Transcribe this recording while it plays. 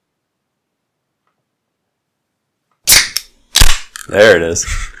There it is.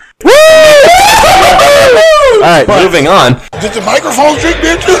 Woo! All right, moving on. Did the microphone trick,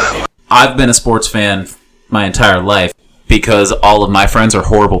 bitch? I've been a sports fan my entire life because all of my friends are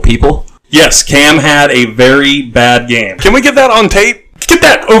horrible people. Yes, Cam had a very bad game. Can we get that on tape? Get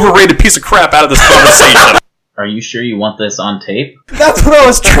that overrated piece of crap out of this conversation. Are you sure you want this on tape? That's what I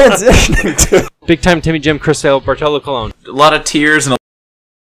was transitioning to. Big time Timmy Jim, Chris Sale, Bartolo Colon. A lot of tears and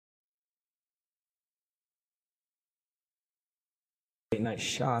Nice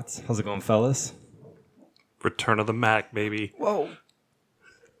shots. How's it going, fellas? Return of the Mac, baby. Whoa.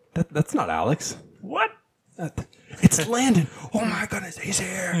 That's not Alex. What? It's Landon. Oh my goodness, he's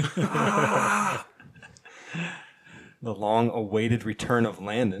here. Ah. The long-awaited return of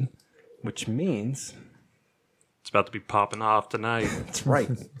Landon, which means... It's about to be popping off tonight. That's right.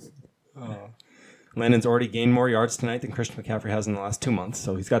 Landon's already gained more yards tonight than Christian McCaffrey has in the last 2 months,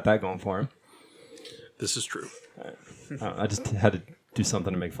 so he's got that going for him. This is true. I just had to do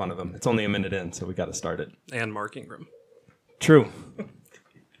something to make fun of him. It's only a minute in, so we got to start it. And Mark Ingram. True.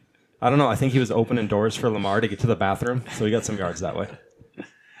 I don't know. I think he was opening doors for Lamar to get to the bathroom, so he got some yards that way.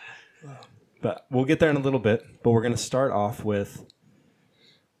 But we'll get there in a little bit. But we're going to start off with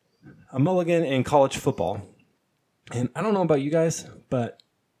a mulligan in college football. And I don't know about you guys, but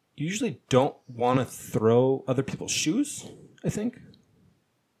you usually don't want to throw other people's shoes, I think.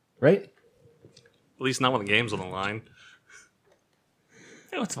 Right? At least not when the game's on the line.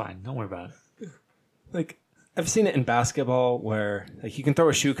 No, it's fine. Don't worry about it. Like, I've seen it in basketball where like you can throw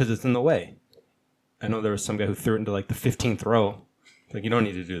a shoe because it's in the way. I know there was some guy who threw it into like the 15th row. Like, you don't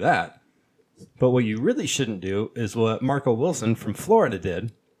need to do that. But what you really shouldn't do is what Marco Wilson from Florida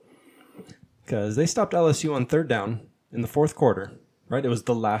did. Because they stopped LSU on third down in the fourth quarter. Right? It was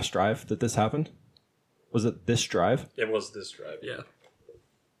the last drive that this happened. Was it this drive? It was this drive, yeah.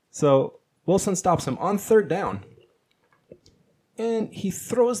 So Wilson stops him on third down. And he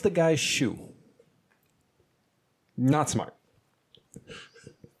throws the guy's shoe. Not smart.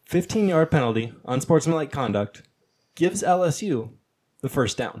 15-yard penalty, unsportsmanlike conduct, gives LSU the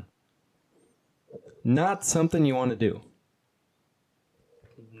first down. Not something you want to do.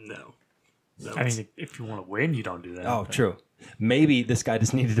 No. I mean, if you want to win, you don't do that. Oh, true. Maybe this guy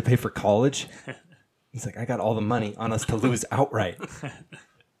just needed to pay for college. He's like, I got all the money on us to lose outright.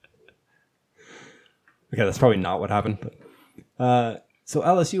 Okay, that's probably not what happened. But so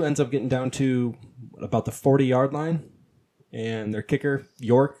LSU ends up getting down to about the 40-yard line. And their kicker,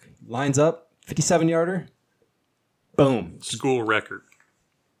 York, lines up, 57-yarder. Boom. School record.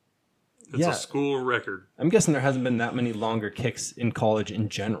 It's a school record. I'm guessing there hasn't been that many longer kicks in college in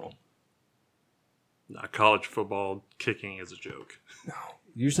general. College football kicking is a joke. No.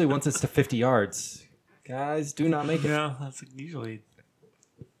 Usually once it's to 50 yards, guys do not make it. No, that's usually...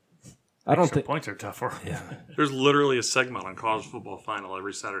 I don't think points are tougher. Yeah. There's literally a segment on College Football Final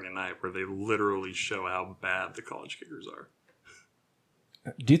every Saturday night where they literally show how bad the college kickers are.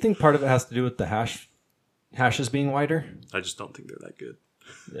 Do you think part of it has to do with the hashes being wider? I just don't think they're that good.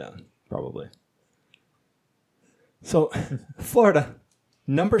 Yeah, probably. So, Florida,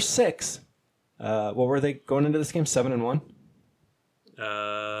 number 6. What were they going into this game? 7-1?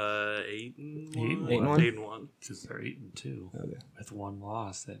 8-1. 8-1? Because they're 8-2. Okay. With one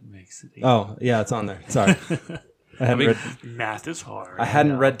loss, that makes it 8. Oh, yeah, it's on there. Sorry. Math is hard. I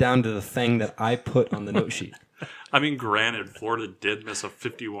hadn't read down to the thing that I put on the note sheet. I mean, granted, Florida did miss a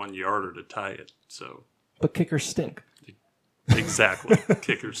 51-yarder to tie it, so... But kickers stink. Exactly.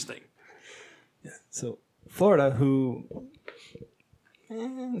 Kickers stink. Yeah. So, Florida, who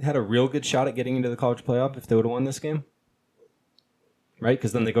had a real good shot at getting into the college playoff if they would have won this game. Right?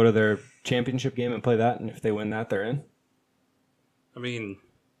 Because then they go to their championship game and play that, and if they win that, they're in. I mean,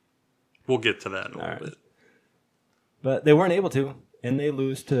 we'll get to that in a little bit. But they weren't able to, and they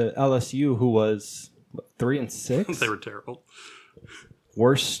lose to LSU, who was 3-6. They were terrible.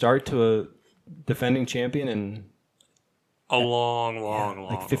 Worst start to a defending champion in a long,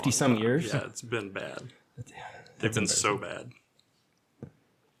 like 50-some years. Yeah, it's been bad. They've been so bad.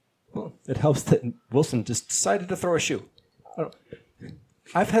 Well, it helps that Wilson just decided to throw a shoe.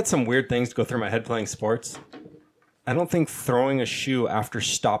 I've had some weird things go through my head playing sports. I don't think throwing a shoe after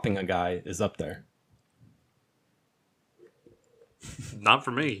stopping a guy is up there. Not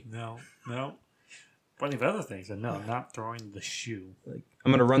for me. No. Plenty of other things, and no, not throwing the shoe. Like,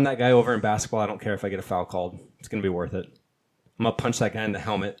 I'm going to run that guy over in basketball. I don't care if I get a foul called. It's going to be worth it. I'm going to punch that guy in the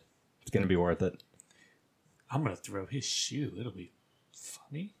helmet. It's going to be worth it. I'm going to throw his shoe. It'll be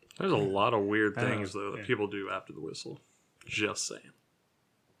funny. There's a lot of weird things, though, that people do after the whistle. Just saying.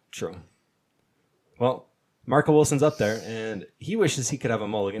 True. Well, Marco Wilson's up there, and he wishes he could have a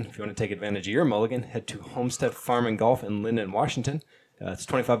mulligan. If you want to take advantage of your mulligan, head to Homestead Farm and Golf in Linden, Washington. It's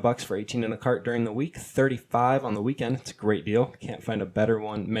 $25 for 18 in a cart during the week, $35 on the weekend. It's a great deal. Can't find a better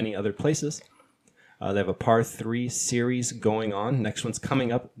one many other places. They have a par 3 series going on. Next one's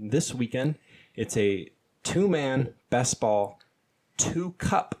coming up this weekend. It's a 2-man best ball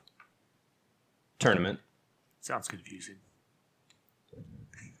 2-cup tournament. Sounds confusing.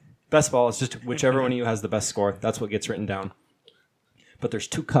 Best ball is just whichever one of you has the best score. That's what gets written down. But there's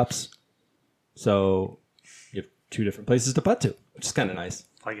 2 cups, so you have 2 different places to putt to, which is kind of nice.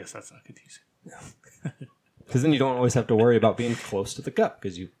 I guess that's not confusing. Because then you don't always have to worry about being close to the cup,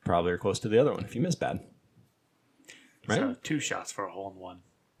 because you probably are close to the other one if you miss bad. Right? So 2 shots for a hole in one.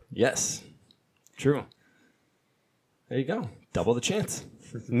 Yes. True. There you go. Double the chance.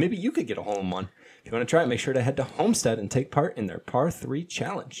 Maybe you could get a hole in one. If you want to try it, make sure to head to Homestead and take part in their par 3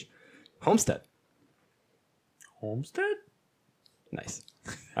 challenge. Homestead. Homestead? Nice.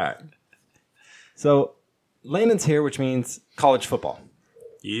 All right. So, Landon's here, which means college football.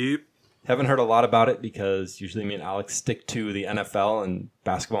 Yep. Haven't heard a lot about it because usually me and Alex stick to the NFL and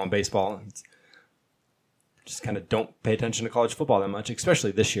basketball and baseball. Just kind of don't pay attention to college football that much,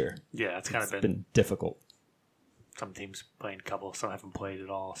 especially this year. Yeah, it's kind It's of been difficult. some teams playing a couple, some haven't played at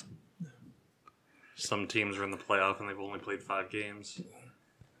all. So. Some teams are in the playoff and they've only played 5 games.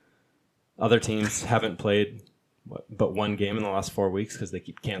 Other teams haven't played but 1 game in the last 4 weeks because they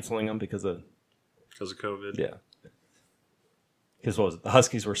keep canceling them because of COVID. Yeah. Because what was it? The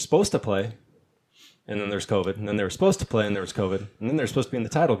Huskies were supposed to play, and then there's COVID. And then they were supposed to play, and there was COVID. And then they were supposed to be in the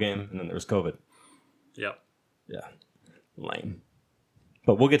title game, and then there was COVID. Yep. Yeah. Lame.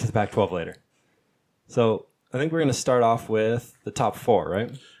 But we'll get to the Pac-12 later. So I think we're going to start off with the top 4,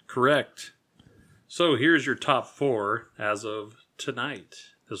 right? Correct. So here's your top 4 as of tonight.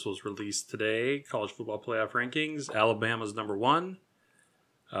 This was released today. College football playoff rankings. Alabama's number 1.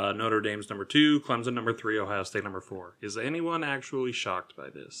 Notre Dame's number 2. Clemson number 3. Ohio State number 4. Is anyone actually shocked by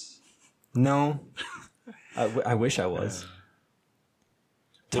this? No. I wish I was.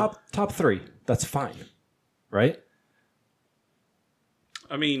 Top 3. That's fine. Right?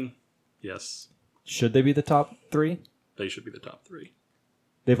 I mean, yes. Should they be the top 3? They should be the top 3.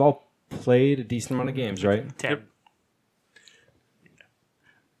 They've all played a decent amount of games, right? 10.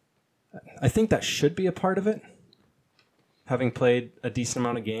 I think that should be a part of it. Having played a decent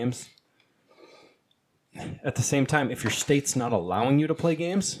amount of games. At the same time, if your state's not allowing you to play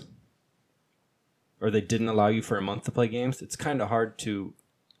games, or they didn't allow you for a month to play games, it's kind of hard to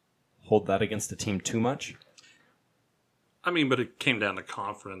hold that against the team too much. I mean, but it came down to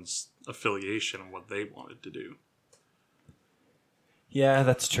conference affiliation and what they wanted to do. Yeah,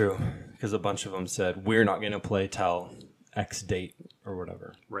 that's true. Because a bunch of them said, we're not going to play till X date or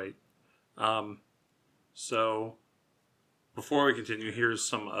whatever. Right. So, before we continue, here's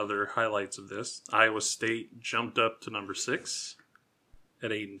some other highlights of this. Iowa State jumped up to number 6 at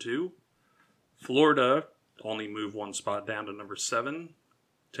 8-2. Florida only moved 1 spot down to number 7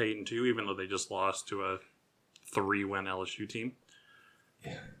 to 8-2, even though they just lost to a 3-win LSU team.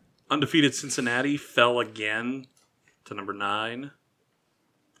 Yeah. Undefeated Cincinnati fell again to number 9.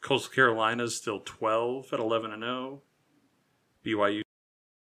 Coastal Carolina is still 12 at 11-0. BYU.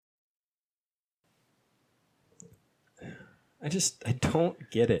 I don't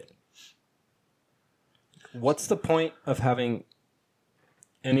get it. What's the point of having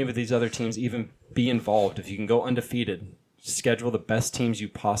any of these other teams even be involved if you can go undefeated, schedule the best teams you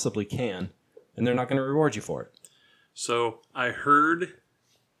possibly can, and they're not going to reward you for it? So I heard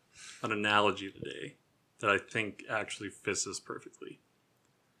an analogy today that I think actually fits this perfectly.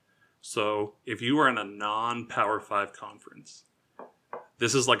 So if you are in a non-Power 5 conference,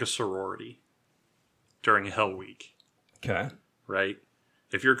 this is like a sorority during Hell Week. Okay. Right?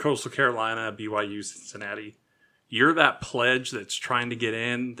 If you're Coastal Carolina, BYU, Cincinnati, you're that pledge that's trying to get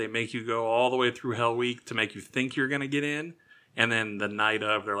in. They make you go all the way through Hell Week to make you think you're going to get in. And then the night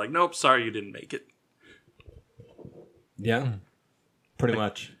of, they're like, nope, sorry, you didn't make it. Yeah. Pretty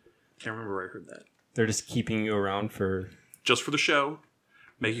much. Can't remember where I heard that. They're just keeping you around for... Just for the show.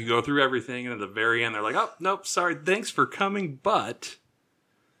 Make you go through everything. And at the very end, they're like, oh, nope, sorry, thanks for coming, but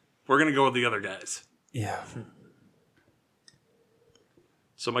we're going to go with the other guys. Yeah.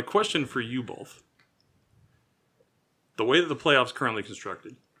 So my question for you both, the way that the playoffs currently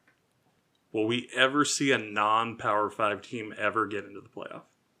constructed, will we ever see a non-Power 5 team ever get into the playoff?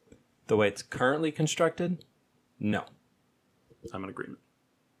 The way it's currently constructed? No. I'm in agreement.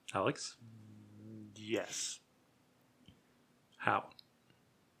 Alex? Yes. How?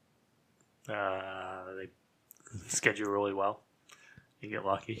 They schedule really well. You get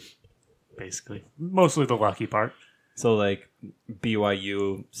lucky. basically. Mostly the lucky part. So, like,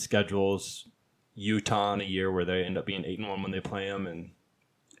 BYU schedules Utah in a year where they end up being 8-1 when they play them, and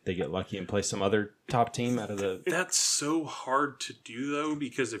they get lucky and play some other top team out of the... That's so hard to do, though,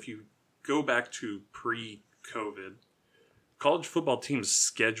 because if you go back to pre-COVID, college football teams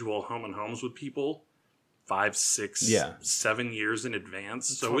schedule home and homes with people 5, 6, 7 years in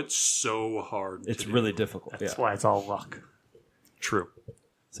advance. So it's so hard. It's to do. really difficult. That's why it's all luck. True.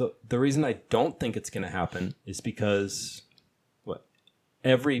 So the reason I don't think it's going to happen is because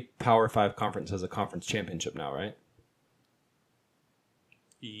every Power 5 conference has a conference championship now, right?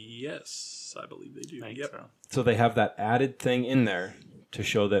 Yes, I believe they do. I think Yep. so. So they have that added thing in there to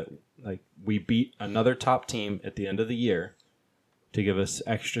show that like we beat another top team at the end of the year to give us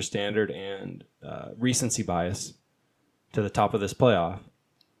extra standard and recency bias to the top of this playoff.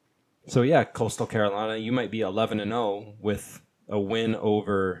 So yeah, Coastal Carolina, you might be 11-0 with a win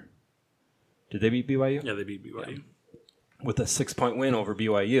over. Did they beat BYU? Yeah, they beat BYU. Yeah. With a 6-point win over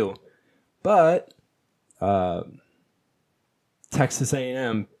BYU, but Texas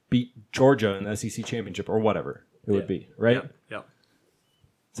A&M beat Georgia in the SEC championship or whatever it would be, right? Yeah.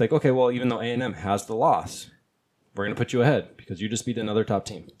 It's like, okay, well, even though A&M has the loss, we're going to put you ahead because you just beat another top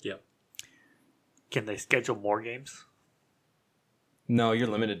team. Yeah. Can they schedule more games? No, you're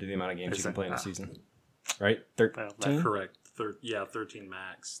limited to the amount of games you can play in a season, right? 13? Correct. 13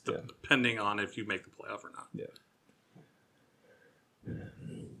 max, depending on if you make the playoff or not.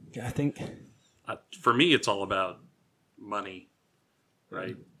 Yeah, I think for me, it's all about money,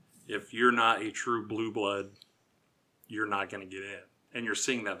 right? If you're not a true blue blood, you're not going to get in. And you're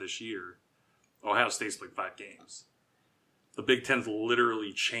seeing that this year. Ohio State's played 5 games. The Big Ten's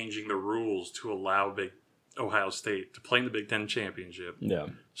literally changing the rules to allow Ohio State to play in the Big Ten championship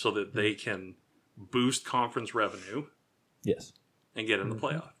so that they can boost conference revenue and get in the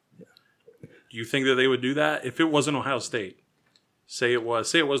playoff. Do you think that they would do that? If it wasn't Ohio State, say it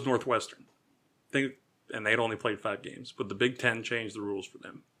was Northwestern, and they'd only played 5 games, would the Big Ten change the rules for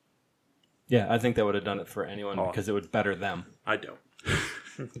them? Yeah, I think they would have done it for anyone because it would better them. I don't.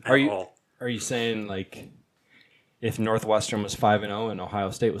 Are you saying like if Northwestern was 5-0 and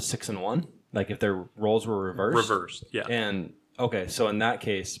Ohio State was 6-1, like if their roles were reversed? Reversed, yeah. And okay, so in that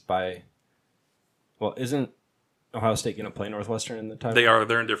case, isn't Ohio State going to play Northwestern in the title? They are.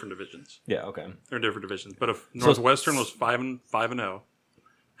 They're in different divisions. Yeah, okay. They're in different divisions. But if Northwestern was 5-0,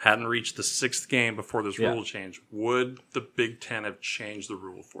 hadn't reached the 6th game before this rule change, would the Big Ten have changed the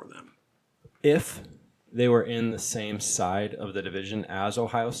rule for them? If they were in the same side of the division as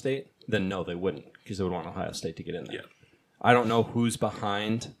Ohio State, then no, they wouldn't, because they would want Ohio State to get in there. Yeah. I don't know who's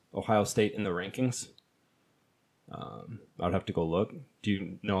behind Ohio State in the rankings. I'd have to go look. Do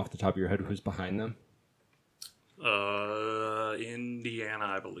you know off the top of your head who's behind them? Indiana,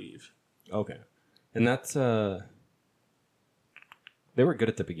 I believe. Okay. And that's they were good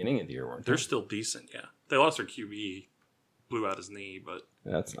at the beginning of the year, weren't they? They're still decent, yeah. They lost their QB, blew out his knee, but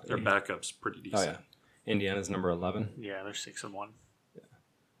That's not their good. backup's pretty decent. Oh yeah. Indiana's number 11. Yeah, they're 6-1.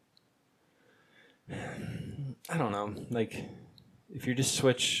 I don't know. Like if you just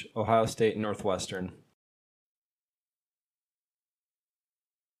switch Ohio State and Northwestern,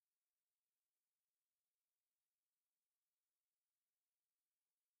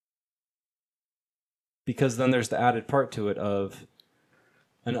 because then there's the added part to it of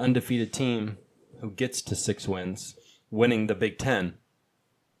an undefeated team who gets to 6 wins, winning the Big Ten,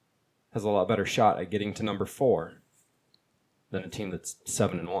 has a lot better shot at getting to number 4 than a team that's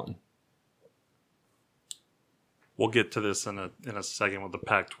 7-1. We'll get to this in a second with the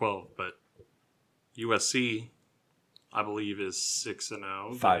Pac-12, but USC, I believe, is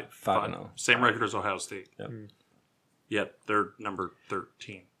 6-0. 5-0. Same record as Ohio State. Yep. Yet they're number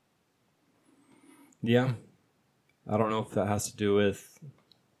 13. Yeah. I don't know if that has to do with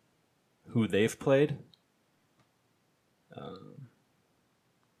who they've played.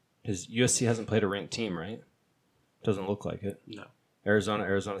 Because USC hasn't played a ranked team, right? Doesn't look like it. No.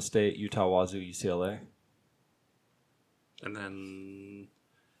 Arizona State, Utah, Wazoo, UCLA. And then,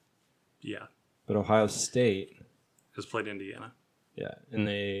 yeah, But Ohio State, has played Indiana. yeah, and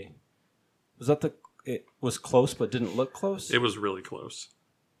it was close but didn't look close? It was really close.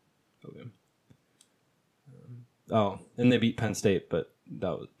 Okay. And they beat Penn State, but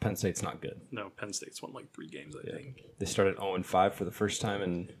Penn State's not good. No, Penn State's won like 3 games, I think. They started 0-5 for the first time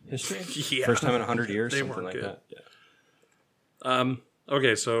in history. Yeah. First time in 100 years, They something weren't like good. that. Yeah.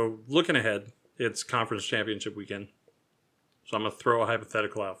 Okay, so looking ahead, it's conference championship weekend. So I'm going to throw a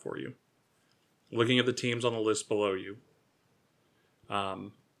hypothetical out for you. Looking at the teams on the list below you,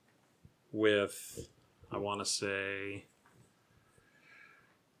 with, I want to say,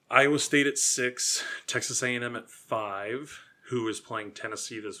 Iowa State at 6, Texas A&M at 5, who is playing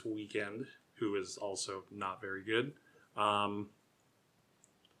Tennessee this weekend, who is also not very good. And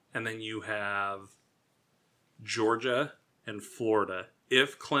then you have Georgia and Florida.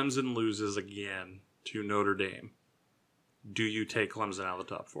 If Clemson loses again to Notre Dame, do you take Clemson out of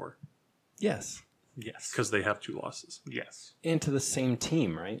the top 4? Yes. Yes. Because they have 2 losses. Yes. And to the same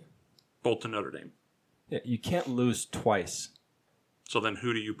team, right? Both to Notre Dame. Yeah, you can't lose twice. So then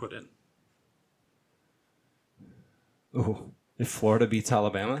who do you put in? Ooh. If Florida beats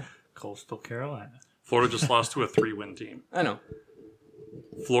Alabama? Coastal Carolina. Florida just lost to a 3-win team. I know.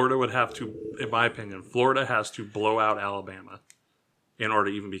 Florida would have to, in my opinion, Florida has to blow out Alabama in order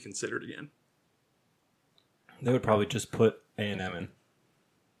to even be considered again. They would probably just put A&M in.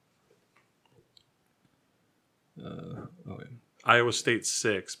 Okay. Iowa State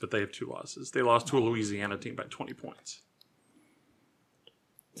 6, but they have 2 losses. They lost to a Louisiana team by 20 points.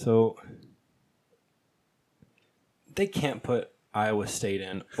 So they can't put Iowa State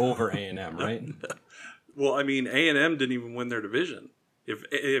in over A&M, right? Well, I mean, A&M didn't even win their division.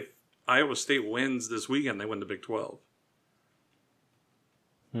 If Iowa State wins this weekend, they win the Big 12.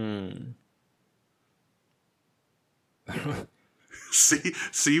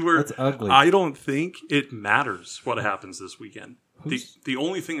 See where That's ugly. I don't think it matters what happens this weekend. The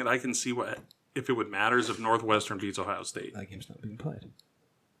only thing that I can see if it would matter is if Northwestern beats Ohio State. That game's not being played.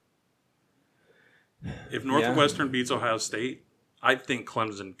 If Northwestern beats Ohio State, I think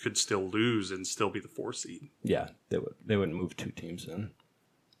Clemson could still lose and still be the 4 seed. Yeah, they would. They wouldn't move 2 teams in,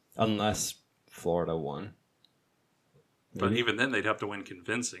 unless Florida won. But even then, they'd have to win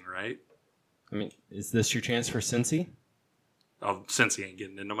convincing, right? I mean, is this your chance for Cincy? Oh, Cincy ain't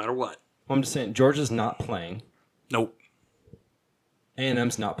getting in no matter what. Well, I'm just saying, Georgia's not playing. Nope.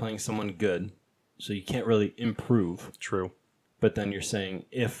 A&M's not playing someone good, so you can't really improve. True. But then you're saying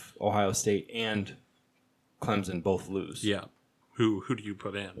if Ohio State and Clemson both lose. Yeah. Who do you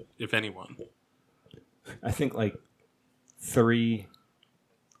put in, if anyone? I think like 3...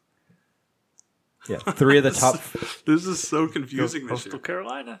 Yeah, 3 of the top... This is so confusing this Coastal year.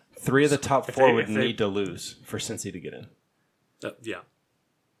 Carolina. 3 of the top If 4 they- would if they- need to lose for Cincy to get in. Yeah.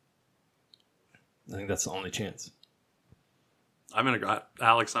 I think that's the only chance.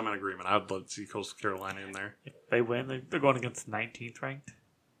 Alex, I'm in agreement. I would love to see Coastal Carolina in there. If they win, they're going against 19th ranked.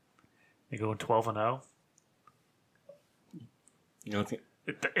 They go 12-0. You know, I think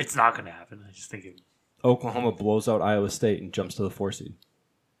It's not going to happen. I just think it. Oklahoma blows out Iowa State and jumps to the 4 seed.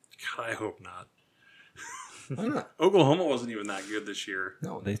 God, I hope not. Why not? Oklahoma wasn't even that good this year.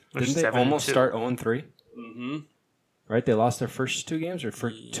 No, they They're didn't they 7-2. almost start 0-3? Mm-hmm. Right? They lost their first 2 games or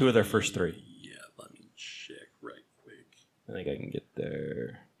 2 of their first 3? Yeah, let me check right quick. I think I can get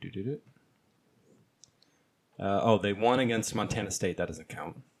there. They won against Montana State. That doesn't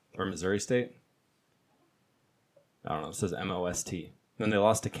count. Or Missouri State. I don't know. It says MOST. Then they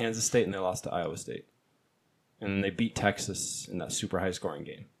lost to Kansas State and they lost to Iowa State. And then they beat Texas in that super high scoring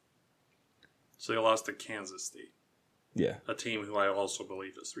game. So they lost to Kansas State, Yeah. a team who I also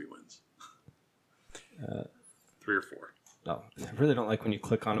believe has 3 wins. 3 or 4. No, I really don't like when you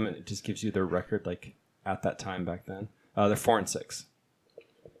click on them and it just gives you their record like at that time back then. They're 4-6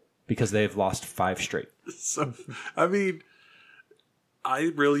 because they've lost 5 straight. So, I mean,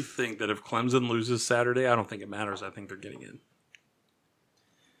 I really think that if Clemson loses Saturday, I don't think it matters. I think they're getting in.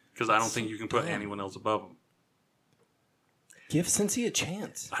 Because I don't think you can put anyone else above them. Give Cincy a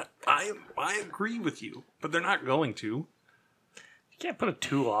chance. I agree with you, but they're not going to. You can't put a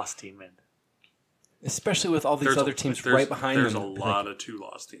 2-loss team in. Especially with all these other teams right behind there's them. There's a lot of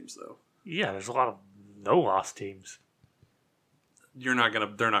 2-loss teams, though. Yeah, there's a lot of no-loss teams. They're not gonna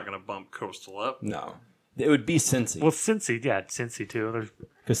bump Coastal up. No. It would be Cincy. Well, Cincy too. There's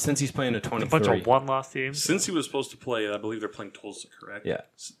Because Cincy's playing a a 23. bunch of 1-loss teams. Since he was supposed to play, I believe they're playing Tulsa, correct? Yeah.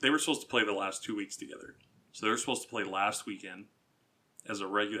 They were supposed to play the last 2 weeks together. So they were supposed to play last weekend as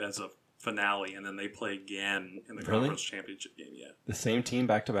a finale, and then they play again in the Really? conference championship game. Yeah, The same team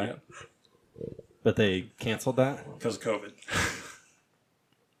back to back. But they canceled that? because of COVID.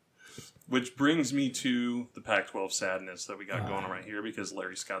 Which brings me to the Pac-12 sadness that we got going on right here because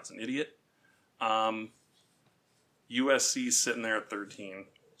Larry Scott's an idiot. USC's sitting there at 13,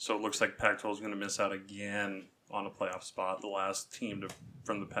 so it looks like Pac-12 is going to miss out again on a playoff spot. The last team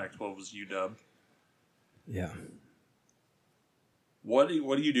from the Pac-12 was UW. Yeah. What do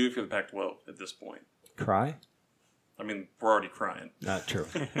you do if you're the Pac-12 at this point? Cry? I mean, we're already crying. Not true.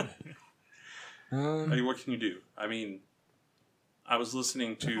 I mean, what can you do? I mean, I was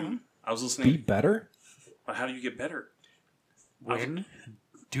listening. Be better? How do you get better? Win.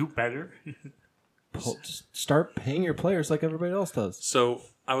 Do better. Just start paying your players like everybody else does. So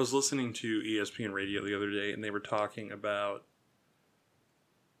I was listening to ESPN Radio the other day, and they were talking about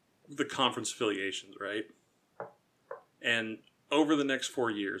the conference affiliations, right? And over the next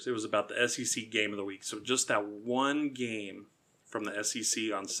 4 years, it was about the SEC Game of the Week. So just that one game from the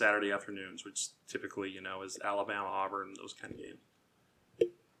SEC on Saturday afternoons, which typically, is Alabama, Auburn, those kind of games.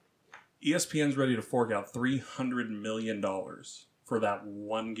 ESPN's ready to fork out $300 million for that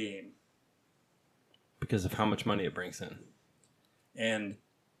one game. Because of how much money it brings in. And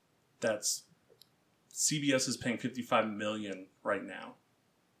that's CBS is paying $55 million right now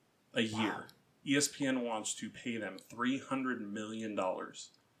a year. Wow. ESPN wants to pay them $300 million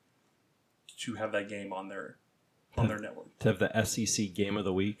to have that game on their network. To have the SEC Game of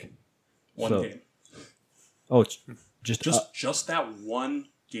the Week. One game. Oh, it's just that one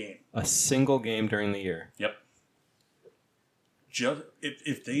game. A single game during the year. Yep. Just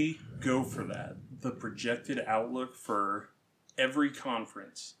if they go for that, the projected outlook for every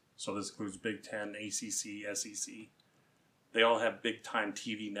conference, so this includes Big Ten, ACC, SEC, they all have big time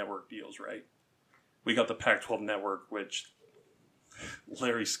TV network deals, right? We got the Pac-12 network, which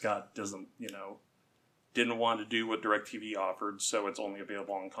Larry Scott didn't want to do what DirecTV offered, so it's only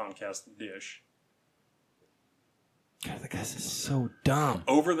available on Comcast and Dish. God, that guy's so dumb.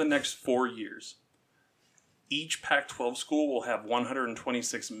 Over the next 4 years, each Pac-12 school will have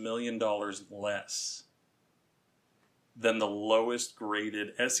 $126 million less than the lowest graded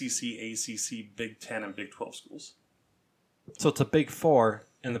SEC, ACC, Big Ten, and Big 12 schools. So it's a Big Four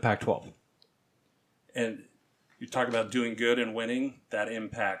in the Pac-12. And you talk about doing good and winning, that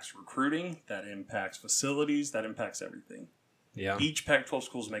impacts recruiting, that impacts facilities, that impacts everything. Yeah. Each Pac-12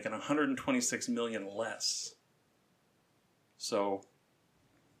 school is making $126 million less. So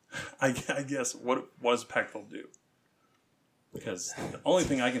I guess what does Pac-12 do? Because the only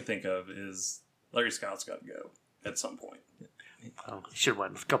thing I can think of is Larry Scott's got to go at some point. Well, he should have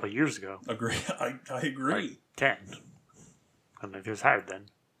went a couple of years ago. Agree. I agree. Like 10. I don't know if he was hired then.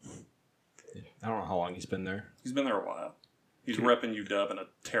 I don't know how long he's been there. He's been there a while. He's repping UW in a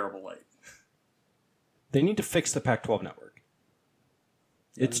terrible light. They need to fix the Pac-12 network.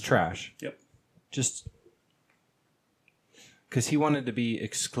 It's trash. Yep. Just because he wanted to be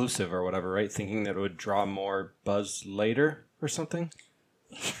exclusive or whatever, right? Thinking that it would draw more buzz later or something.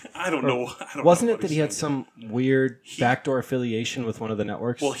 I don't know. Wasn't it that he had some weird backdoor affiliation with one of the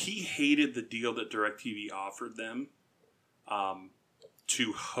networks? Well, he hated the deal that DirecTV offered them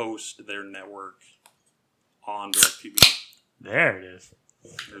to host their network on DirecTV. There it is.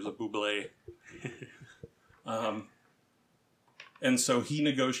 There's a Buble. And so he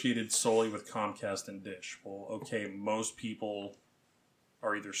negotiated solely with Comcast and Dish. Well, okay, most people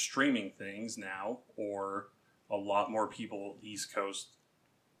are either streaming things now, or a lot more people East Coast,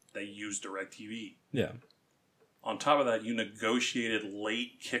 they use DirecTV. Yeah. On top of that, you negotiated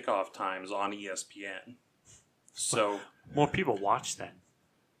late kickoff times on ESPN. So more people watch then.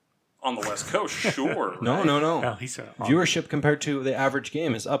 On the West Coast, sure. No, right? no. He said Viewership compared to the average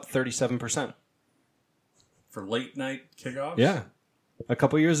game is up 37%. For late night kickoffs? Yeah. A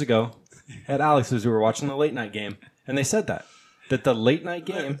couple years ago, at Alex's, we were watching the late night game, and they said that the late night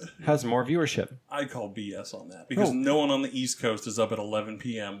game has more viewership. I call BS on that because no one on the East Coast is up at 11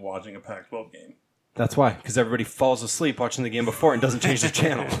 p.m. watching a Pac-12 game. That's why, because everybody falls asleep watching the game before and doesn't change the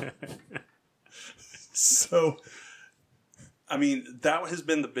channel. So, I mean, that has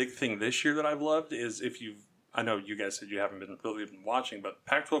been the big thing this year that I've loved is I know you guys said you haven't been really been watching, but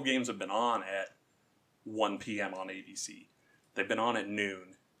Pac-12 games have been on at 1 p.m. on ABC. They've been on at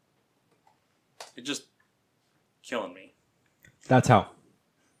noon. It just killing me. That's how.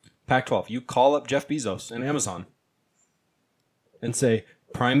 Pac-12, you call up Jeff Bezos and Amazon and say,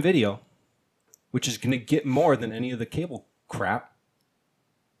 Prime Video, which is going to get more than any of the cable crap,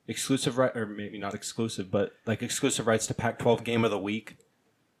 exclusive right, or maybe not exclusive, but like exclusive rights to Pac-12 Game of the Week,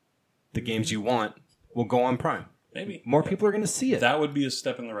 the games you want, will go on Prime. Maybe. More people are going to see it. That would be a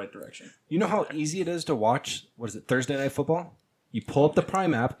step in the right direction. You know how easy it is to watch, Thursday Night Football? You pull up the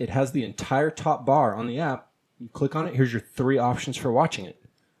Prime app. It has the entire top bar on the app. You click on it. Here's your 3 options for watching it.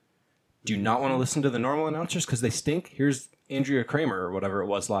 Do you not want to listen to the normal announcers because they stink? Here's Andrea Kramer or whatever it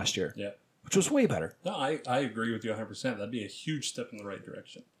was last year. Yeah. Which was way better. No, I agree with you 100%. That'd be a huge step in the right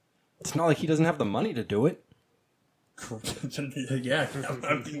direction. It's not like he doesn't have the money to do it. Yeah,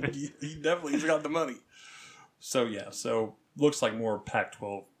 I mean, he definitely's got the money. So, looks like more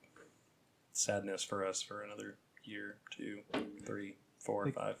Pac-12 sadness for us for another year, 2, 3,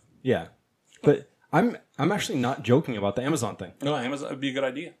 4, 5. Yeah. But I'm actually not joking about the Amazon thing. No, Amazon would be a good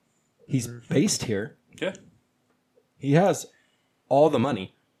idea. He's based here. Yeah. He has all the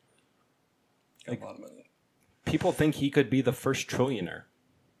money. Got a lot of money. People think he could be the first trillionaire,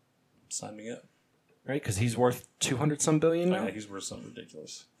 Sign me up. right? Because he's worth 200 some billion now. Yeah, he's worth something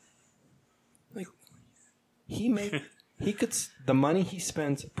ridiculous. He could the money he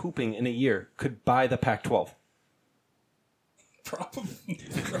spends pooping in a year could buy the Pac-12. Probably.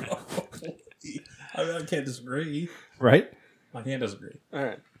 I mean, I can't disagree. Right? I can't disagree. All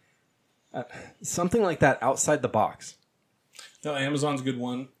right. Something like that outside the box. No, Amazon's a good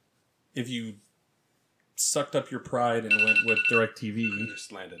one. If you sucked up your pride and went with DirecTV,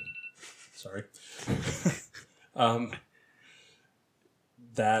 Just landed. sorry,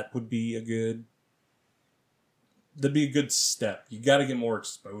 that would be a good. That'd be a good step. You got to get more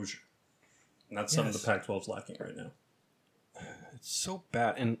exposure, and that's something the Pac-12's lacking right now. It's so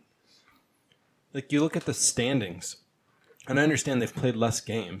bad. And like you look at the standings, and I understand they've played less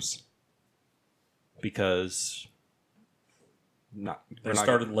games because They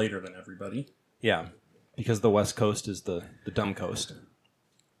started later than everybody. Yeah, because the West Coast is the dumb coast.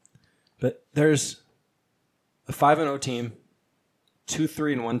 But there's a 5-0 team, 2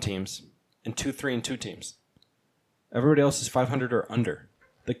 3-1 teams, and 2 3-2 teams. Everybody else is 500 or under.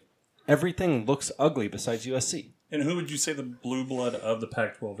 Like everything looks ugly besides USC. And who would you say the blue blood of the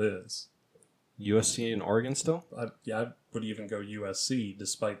Pac-12 is? USC and Oregon still? I would even go USC,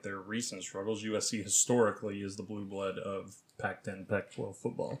 despite their recent struggles. USC historically is the blue blood of Pac-10, Pac-12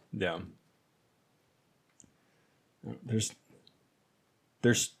 football. Yeah.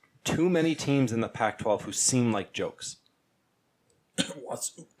 There's too many teams in the Pac-12 who seem like jokes.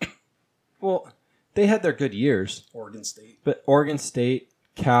 Well, they had their good years, Oregon State. but Oregon State,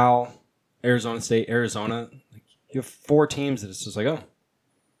 Cal, Arizona State, Arizona, like, you have 4 teams that it's just like, oh,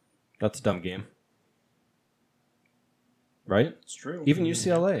 that's a dumb game. Right? It's true. Even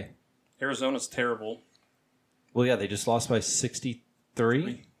UCLA. Arizona's terrible. Well, yeah, they just lost by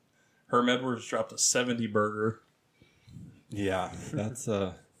 63. Herm Edwards dropped a 70 burger. Yeah, that's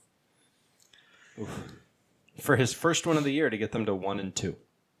for his first one of the year to get them to 1-2.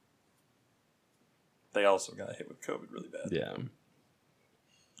 They also got hit with COVID really bad. Yeah.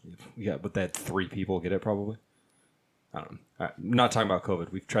 Yeah, but they had 3 people get it probably. I don't know. All right, I'm not talking about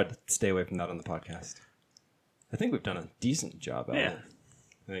COVID. We've tried to stay away from that on the podcast. I think we've done a decent job at it.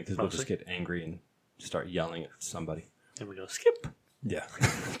 I think because we'll just get angry and start yelling at somebody. Then we go skip. Yeah.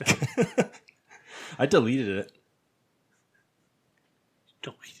 I deleted it.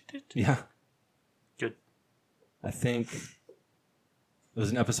 Deleted it. Yeah. Good. I think it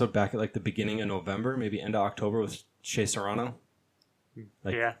was an episode back at like the beginning of November, maybe end of October with Shea Serrano.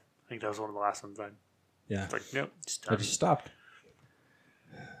 Like- Yeah, I think that was one of the last ones. Yeah. It's like, nope, just I just stopped.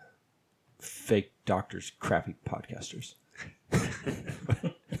 Fake doctors, crappy podcasters.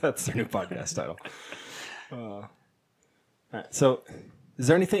 That's their new podcast title. All right, so, is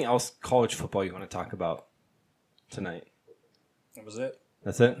there anything else college football you want to talk about tonight? That was it.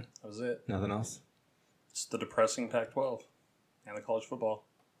 That's it? That was it. Nothing else? It's the depressing Pac-12 and the college football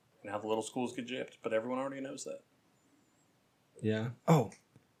and how the little schools get gypped, but everyone already knows that. Yeah. Oh,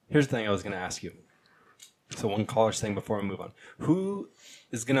 here's the thing I was going to ask you. So one college thing before we move on. Who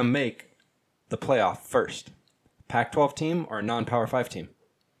is going to make the playoff first? Pac-12 team or a non-Power 5 team?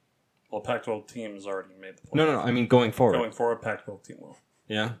 Well, Pac-12 team has already made the playoffs. No. I mean going forward. Going forward, Pac-12 team will.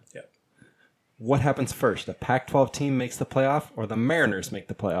 Yeah? Yeah. What happens first? A Pac-12 team makes the playoff or the Mariners make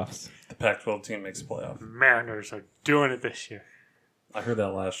the playoffs? The Pac-12 team makes the playoff. Mariners are doing it this year. I heard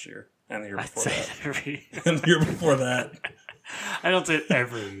that last year and the year I'd before say that. it every And the year before that. I don't say it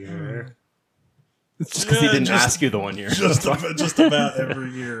every year. It's just because he Yeah, didn't just- ask you the one year. just about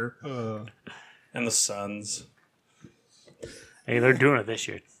every year. And the Suns. Hey, they're doing it this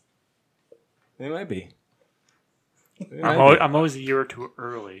year. They might be. I'm always a year or two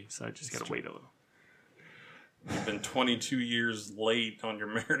early, so I just got to wait a little. You've been 22 years late on your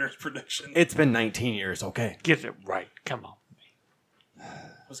Mariners prediction. It's been 19 years, okay. Get it right. Come on.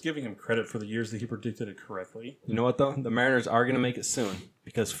 I was giving him credit for the years that he predicted it correctly. You know what, though? The Mariners are going to make it soon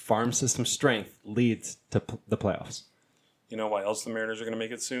because farm system strength leads to the playoffs. You know why else the Mariners are going to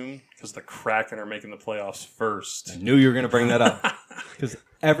make it soon? Because the Kraken are making the playoffs first. I knew you were going to bring that up. Because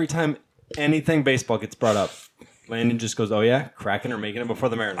every time anything baseball gets brought up, Landon just goes, oh yeah, Kraken are making it before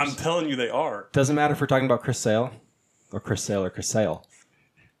the Mariners. I'm telling you they are. Doesn't matter if we're talking about Chris Sale or Chris Sale.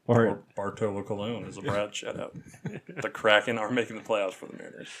 Or Bartolo Colon is a Brad shout-out. The Kraken are making the playoffs for the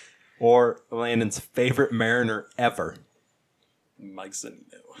Mariners. Or Landon's favorite Mariner ever. Mike Zunino.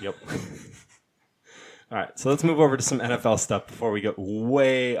 Yep. All right, so let's move over to some NFL stuff before we get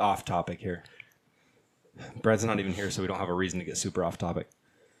way off topic here. Brad's not even here, so we don't have a reason to get super off topic.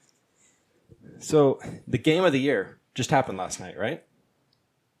 So, the game of the year just happened last night, right?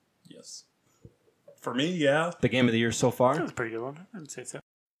 Yes. For me, yeah. The game of the year so That far. was a pretty good one. I'd say so.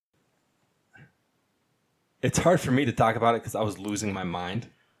 It's hard for me to talk about it because I was losing my mind.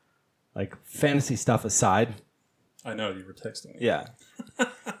 Like, fantasy stuff aside. I know, you were texting me. Yeah.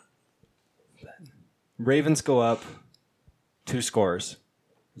 Ravens go up 2 scores.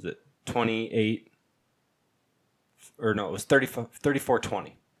 Was it 28? Or no, it was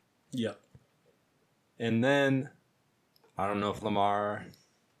 34-20. Yeah. And then, I don't know if Lamar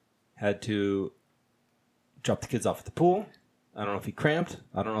had to drop the kids off at the pool. I don't know if he cramped.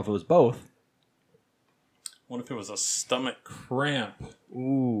 I don't know if it was both. What if it was a stomach cramp?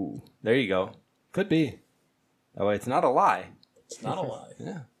 Ooh, there you go. Could be. That way it's not a lie. It's not a lie.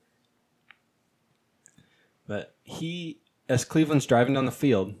 Yeah. But as Cleveland's driving down the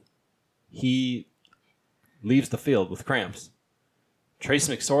field, he leaves the field with cramps. Trace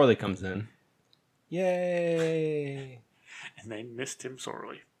McSorley comes in. Yay! And they missed him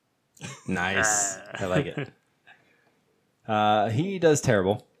sorely. Nice. I like it. He does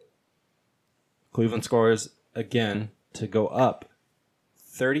terrible. Cleveland scores again to go up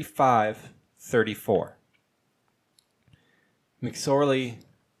 35-34. McSorley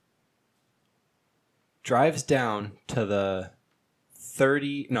drives down to the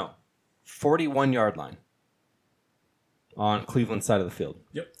 41-yard line on Cleveland's side of the field.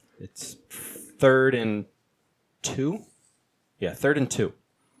 Yep. It's 3rd and 2. Yeah, 3rd and 2.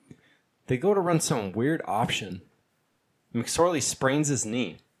 They go to run some weird option. McSorley sprains his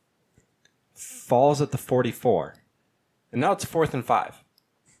knee, falls at the 44, and now it's 4th and 5.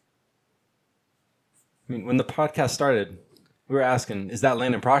 I mean, when the podcast started, we were asking, is that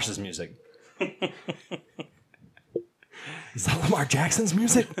Landon Prosh's music? Is that Lamar Jackson's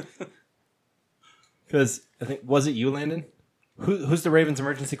music? Because I think, was it you, Landon? Who's the Ravens'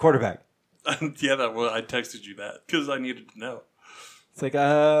 emergency quarterback? Yeah, I texted you that because I needed to know. It's like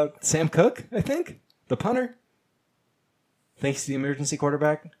Sam Cook, I think, the punter. Thanks to the emergency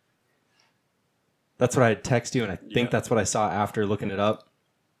quarterback. That's what I had text you, and I think that's what I saw after looking it up.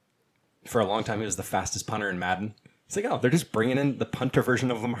 For a long time, he was the fastest punter in Madden. It's like, oh, they're just bringing in the punter version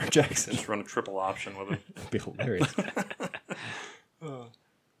of Lamar Jackson. Just run a triple option with him. That'd be hilarious.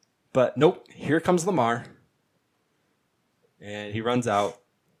 But nope, here comes Lamar. And he runs out.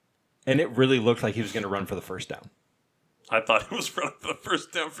 And it really looked like he was going to run for the first down. I thought he was running for the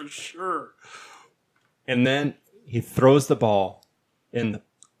first down for sure. And then he throws the ball. And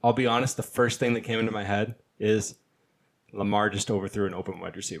I'll be honest, the first thing that came into my head is Lamar just overthrew an open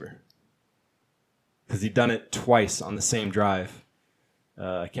wide receiver. Because he'd done it twice on the same drive.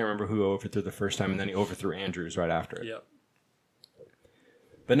 I can't remember who overthrew the first time, and then he overthrew Andrews right after it. Yep.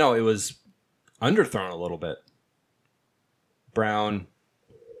 But no, it was underthrown a little bit. Brown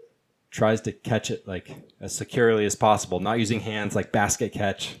tries to catch it like as securely as possible, not using hands, like basket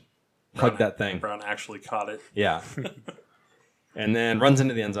catch. Hug that thing. Brown actually caught it. Yeah. And then runs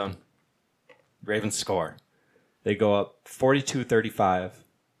into the end zone. Ravens score. They go up 42-35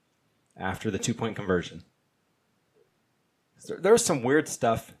 after the 2-point conversion. So there was some weird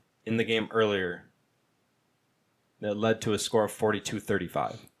stuff in the game earlier that led to a score of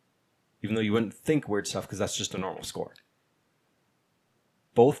 42-35. Even though you wouldn't think weird stuff because that's just a normal score.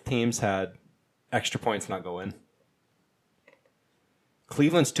 Both teams had extra points not go in.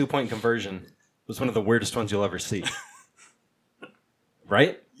 Cleveland's 2-point conversion was one of the weirdest ones you'll ever see.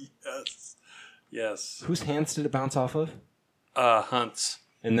 Right? Yes. Yes. Whose hands did it bounce off of? Hunt's.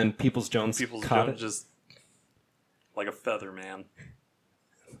 And then Peoples-Jones caught it? Just like a feather, man.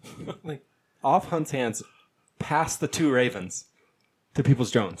 Like off Hunt's hands, past the 2 Ravens to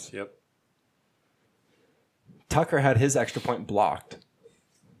Peoples-Jones. Yep. Tucker had his extra point blocked,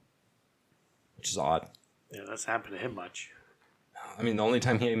 which is odd. Yeah, that's happened to him much. I mean, the only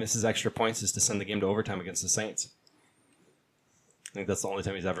time he misses extra points is to send the game to overtime against the Saints. I think that's the only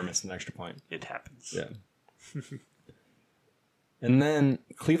time he's ever missed an extra point. It happens. Yeah. And then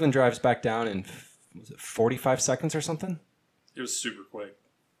Cleveland drives back down in, was it 45 seconds or something? It was super quick.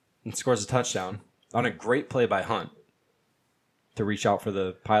 And scores a touchdown on a great play by Hunt to reach out for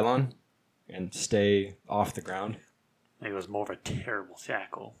the pylon and stay off the ground. I think it was more of a terrible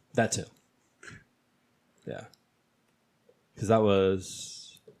tackle. That too. Yeah. Because that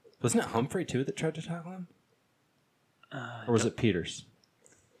wasn't it Humphrey too that tried to tackle him? Or was it Peters?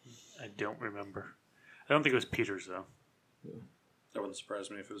 I don't remember. I don't think it was Peters, though. That wouldn't surprise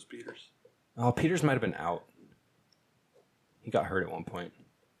me if it was Peters. Oh, Peters might have been out. He got hurt at one point.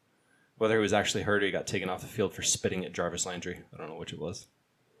 Whether he was actually hurt or he got taken off the field for spitting at Jarvis Landry. I don't know which it was.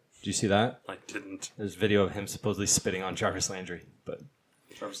 Did you see that? I didn't. There's video of him supposedly spitting on Jarvis Landry. But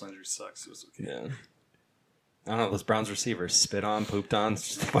Jarvis Landry sucks. It was okay. yeah. I don't know, those Browns receivers spit on, pooped on,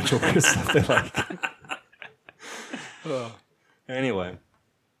 it's just a bunch of weird stuff they like. Anyway,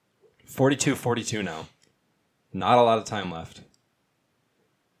 42-42 now. Not a lot of time left.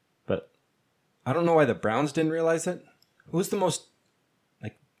 But I don't know why the Browns didn't realize it. Who's the most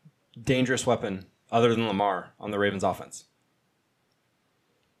dangerous weapon other than Lamar on the Ravens offense?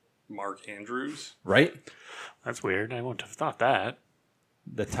 Mark Andrews. Right? That's weird. I wouldn't have thought that.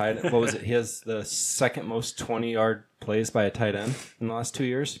 The tight what was it? He has the second most 20-yard plays by a tight end in the last 2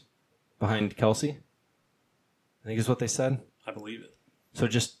 years, behind Kelsey. I think is what they said. I believe it. So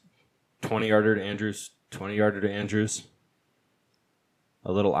just 20-yarder to Andrews, 20-yarder to Andrews,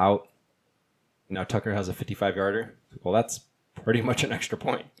 a little out. Now Tucker has a 55-yarder. Well, that's pretty much an extra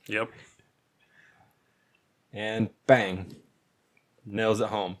point. Yep. And bang, nails it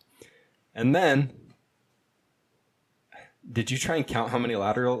home. And then, did you try and count how many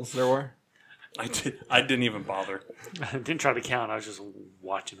laterals there were? I didn't even bother. I didn't try to count. I was just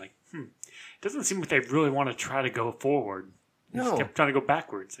watching like, it doesn't seem like they really want to try to go forward. They just No. kept trying to go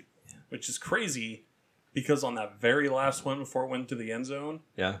backwards. Like, Which is crazy because on that very last one before it went to the end zone,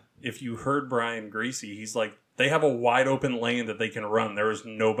 Yeah. if you heard Brian Greasy, he's like, they have a wide open lane that they can run. There is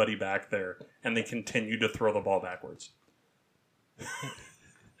nobody back there. And they continue to throw the ball backwards.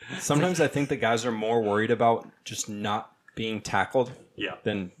 Sometimes I think the guys are more worried about just not being tackled Yeah.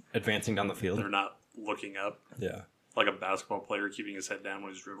 than advancing down the field. They're not looking up Yeah. like a basketball player keeping his head down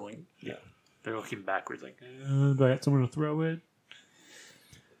when he's dribbling. Yeah. they're looking backwards like, do I have someone to throw it?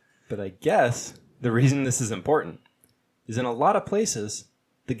 But I guess the reason this is important is in a lot of places,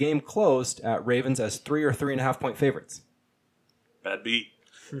 the game closed at Ravens as 3 or 3.5 point favorites. Bad beat.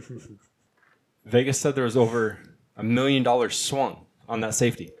 Vegas said there was over $1 million swung on that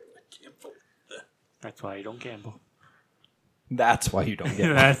safety. That's why you don't gamble. That's why you don't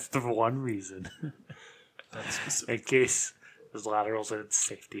get it. That's the one reason. That's specific. In case there's laterals and it's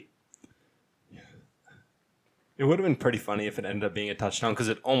safety. It would have been pretty funny if it ended up being a touchdown because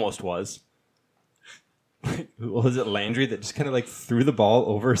it almost was. Was it Landry that just kind of threw the ball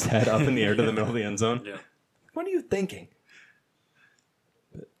over his head up in the air to the middle of the end zone? Yeah. What are you thinking?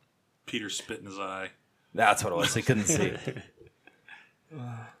 Peter spit in his eye. That's what it was. They couldn't see it.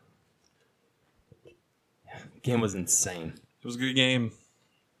 Game was insane. It was a good game.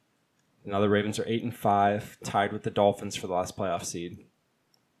 Now the Ravens are 8-5, tied with the Dolphins for the last playoff seed.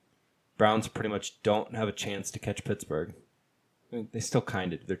 Browns pretty much don't have a chance to catch Pittsburgh. I mean, they still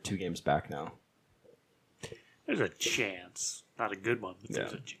kind of do. They're 2 games back now. There's a chance. Not a good one, but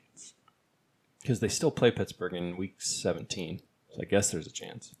there's Yeah. a chance. Because they still play Pittsburgh in week 17. So I guess there's a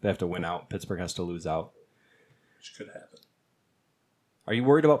chance. They have to win out. Pittsburgh has to lose out. Which could happen. Are you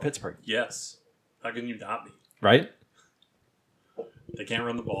worried about Pittsburgh? Yes. How can you not be? Right? They can't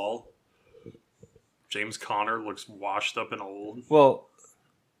run the ball. James Conner looks washed up and old. Well,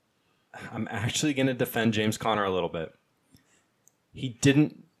 I'm actually going to defend James Conner a little bit. He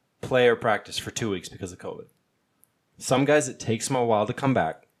didn't play or practice for 2 weeks because of COVID. Some guys, it takes them a while to come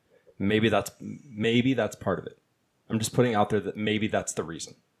back. Maybe that's part of it. I'm just putting out there that maybe that's the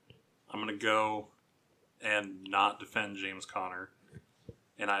reason. I'm going to go and not defend James Conner.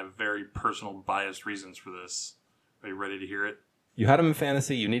 And I have very personal biased reasons for this. Are you ready to hear it? You had him in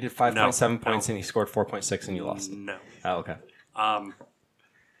fantasy. You needed 5.7 No. points, and he scored 4.6, and you lost. No. Oh, okay.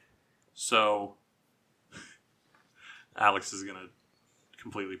 So, Alex is going to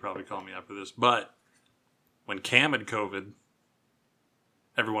completely probably call me after this. But when Cam had COVID,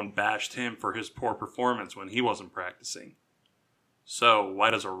 everyone bashed him for his poor performance when he wasn't practicing. So, why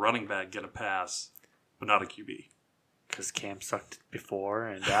does a running back get a pass, but not a QB? Because Cam sucked before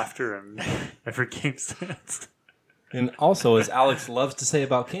and after and every game since. And also, as Alex loves to say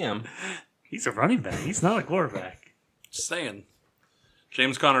about Cam, He's a running back. He's not a quarterback. Just saying.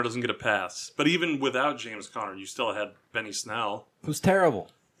 James Conner doesn't get a pass. But even without James Conner, you still had Benny Snell. who's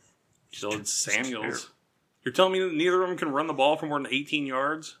terrible. You still had Samuels. You're telling me that neither of them can run the ball for more than 18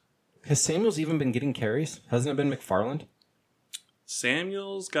 yards? Has Samuels even been getting carries? Hasn't it been McFarland?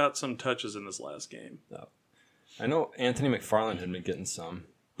 Samuels got some touches in this last game. I know Anthony McFarland had been getting some.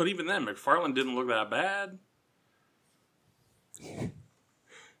 But even then, McFarland didn't look that bad.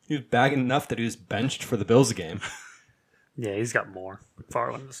 He was bagging enough that he was benched for the Bills game. Yeah, he's got more.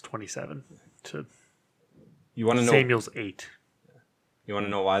 McFarland is 27 to You want to know? Samuel's 8. You want to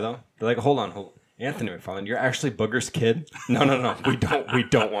know why though? They're like, hold on. Anthony McFarland, you're actually Booger's kid? No. We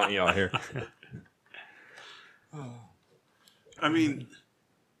don't want you out here. I mean,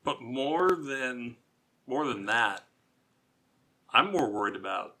 but more than that, I'm more worried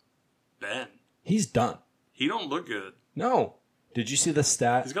about Ben. He's done. He don't look good. No. Did you see the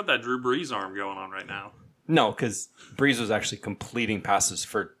stat? He's got that Drew Brees arm going on right now. No, because Breeze was actually completing passes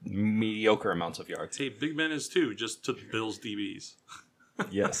for mediocre amounts of yards. Hey, Big Ben is too, just to the Bills DBs.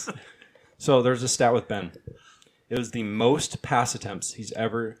 Yes. So there's a stat with Ben. It was the most pass attempts he's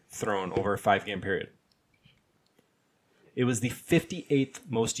ever thrown over a 5-game period. It was the 58th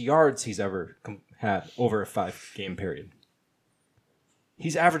most yards he's ever had over a 5-game period.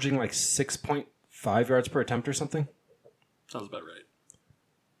 He's averaging like 6.5 yards per attempt or something. Sounds about right.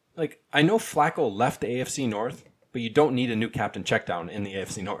 Like, I know Flacco left the AFC North, but you don't need a new captain checkdown in the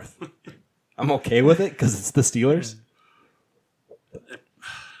AFC North. I'm okay with it because it's the Steelers.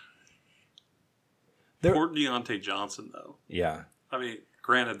 Poor Deontay Johnson, though. Yeah. I mean,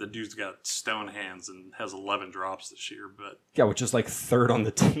 granted, the dude's got stone hands and has 11 drops this year, but Yeah, which is like third on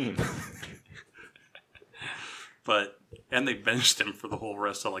the team. and they benched him for the whole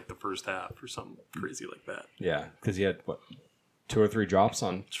rest of like the first half or something crazy like that. Yeah, because he had, 2 or 3 drops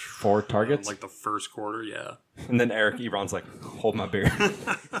on 4 targets? Like the first quarter, yeah. And then Eric Ebron's like, hold my beer.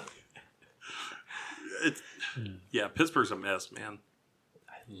 Yeah, Pittsburgh's a mess, man.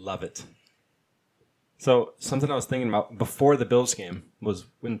 Love it. So something I was thinking about before the Bills game was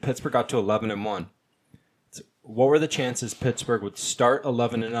when Pittsburgh got to 11-1. What were the chances Pittsburgh would start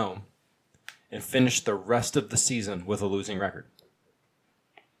 11-0 and finish the rest of the season with a losing record,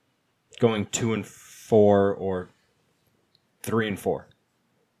 going 2-4 or 3-4?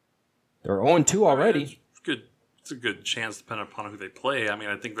 They're 0-2 already. It's a good chance depending upon who they play. I mean,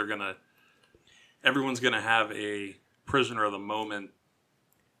 I think everyone's gonna have a prisoner of the moment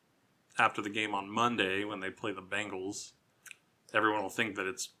after the game on Monday when they play the Bengals. Everyone will think that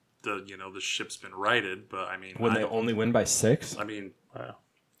it's the ship's been righted, but I mean, When they only win by 6? I mean,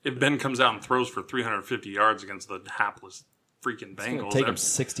 if Ben comes out and throws for 350 yards against the hapless freaking It's going Bengals, to take him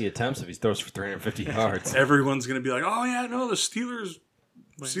 60 attempts if he throws for 350 yards. everyone's gonna be like, "Oh yeah, no, the Steelers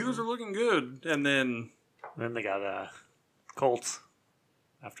are looking good," and then They got Colts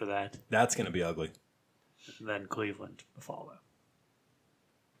after that, That's going to be ugly. and then Cleveland to follow.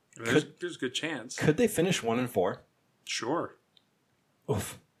 there's a good chance. Could they finish 1-4? Sure.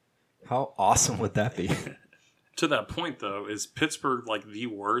 Oof. How awesome would that be? To that point, though, is Pittsburgh like the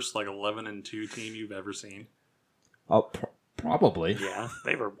worst, like 11-2 team you've ever seen? Oh, probably. Yeah,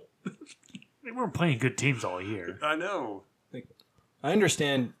 they weren't playing good teams all year. I know. I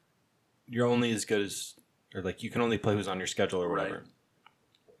understand you're only as good as, or like you can only play who's on your schedule or whatever. Right.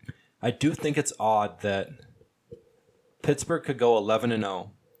 I do think it's odd that Pittsburgh could go 11-0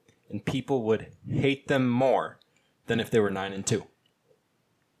 and people would hate them more than if they were 9-2.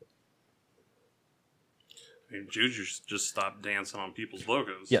 I mean, Juju just stopped dancing on people's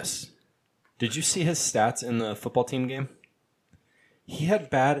logos. Yes. Did you see his stats in the football team game? He had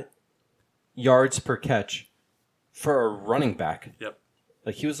bad yards per catch for a running back. Yep.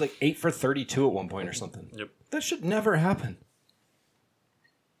 Like he was like 8 for 32 at one point or something. Yep. That should never happen.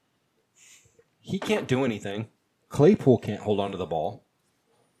 He can't do anything. Claypool can't hold on to the ball.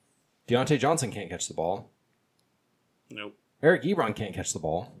 Deontay Johnson can't catch the ball. Nope. Eric Ebron can't catch the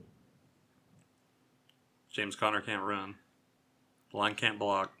ball. James Conner can't run. The line can't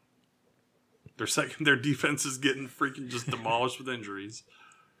block. Their defense is getting freaking just demolished with injuries.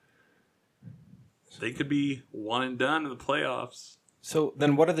 They could be one and done in the playoffs. So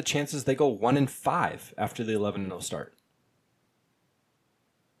then what are the chances they go 1-5 after the 11-0 start?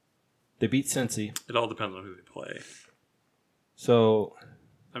 They beat Cincy. It all depends on who they play. So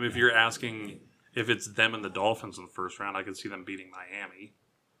I mean, if you're asking if it's them and the Dolphins in the first round, I could see them beating Miami.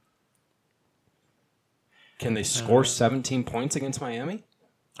 can they score 17 points against Miami?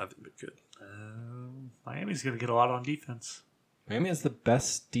 I think they could. Miami's going to get a lot on defense. Miami has the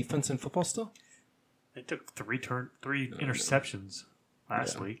best defense in football still? They took three interceptions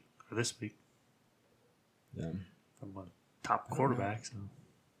last week, or this week, Yeah. from a top quarterback. So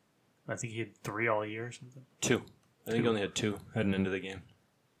I think he had 3 all year or something. 2. I think he only had 2 heading into the game.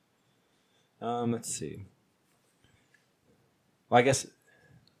 Let's see. Well, I guess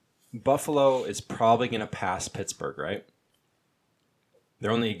Buffalo is probably going to pass Pittsburgh, right?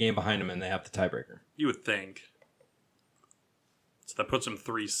 They're only a game behind them, and they have the tiebreaker. You would think. So that puts them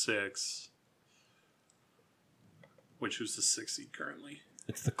 3-6. Who's the 6th seed currently?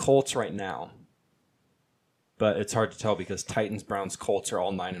 It's the Colts right now. But it's hard to tell because Titans, Browns, Colts are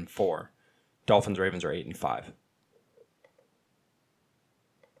all 9-4. Dolphins, Ravens are 8-5.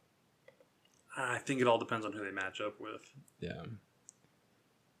 I think it all depends on who they match up with. Yeah.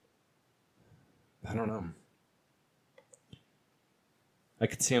 I don't know. I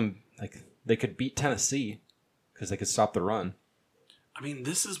could see them, like, they could beat Tennessee because they could stop the run. I mean,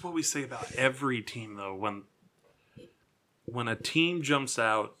 this is what we say about every team, though. When a team jumps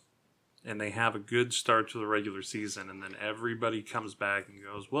out and they have a good start to the regular season, and then everybody comes back and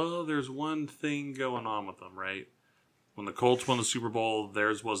goes, well, there's one thing going on with them, right? When the Colts won the Super Bowl,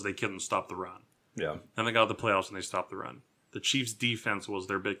 theirs was they couldn't stop the run. Yeah. Then they got to the playoffs and they stopped the run. The Chiefs' defense was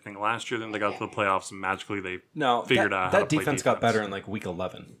their big thing last year. Then they got to the playoffs and magically they figured out how to play defense got better in like week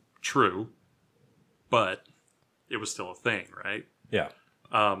 11. True, but it was still a thing, right? Yeah.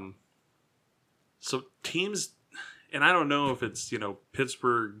 So teams, and I don't know if it's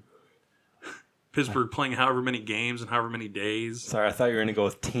Pittsburgh playing however many games and however many days. Sorry, I thought you were going to go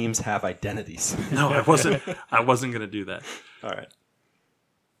with teams have identities. No, I wasn't. I wasn't going to do that. All right.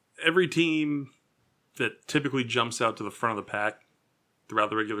 Every team that typically jumps out to the front of the pack throughout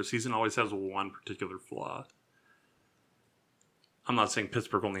the regular season always has one particular flaw. I'm not saying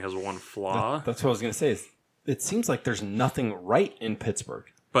Pittsburgh only has one flaw. That's what I was going to say. It seems like there's nothing right in Pittsburgh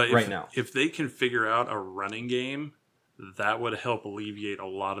right now. If they can figure out a running game, that would help alleviate a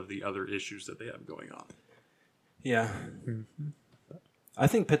lot of the other issues that they have going on. Yeah. I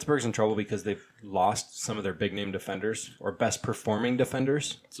think Pittsburgh's in trouble because they've lost some of their big name defenders or best performing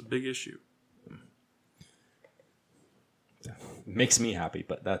defenders. It's a big issue. Makes me happy,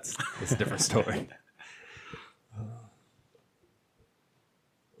 but that's a different story.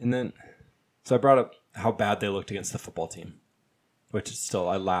 And then, so I brought up how bad they looked against the football team, which is still,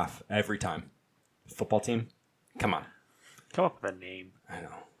 I laugh every time. Football team? Come on. Come up with a name. I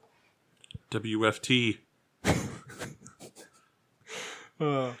know. WFT.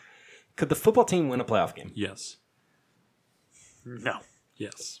 Could the football team win a playoff game? Yes. No.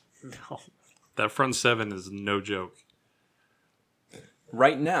 Yes. No. That front seven is no joke.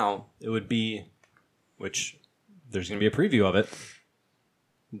 Right now, it would be, which there's going to be a preview of it,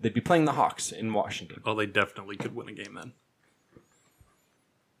 they'd be playing the Hawks in Washington. Oh, they definitely could win a game then.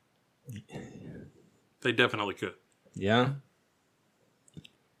 They definitely could. Yeah?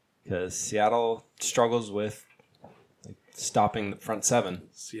 Because Seattle struggles with stopping the front seven.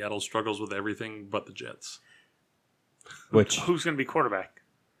 Seattle struggles with everything but the Jets. Which, Who's going to be quarterback?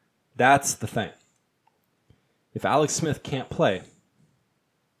 that's the thing. If Alex Smith can't play,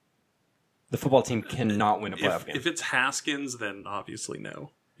 the football team cannot win a playoff game. If it's Haskins, then obviously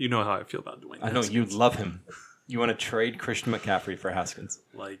no. You know how I feel about Dwayne I know, Haskins. you love him. You want to trade Christian McCaffrey for Haskins.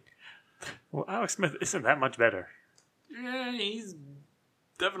 Like, Well, Alex Smith isn't that much better. yeah, he's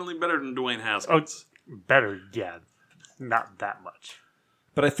definitely better than Dwayne Oh, Haskins. better, yeah. Not that much.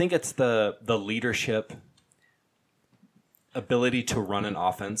 But I think it's the leadership, ability to run an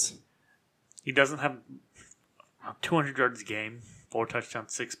offense. He doesn't have 200 yards a game, 4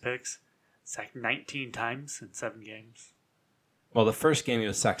 touchdowns, 6 picks, sacked 19 times in 7 games. Well, the first game he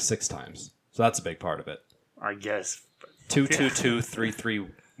was sacked 6 times, so that's a big part of it. I guess. 2-2-2,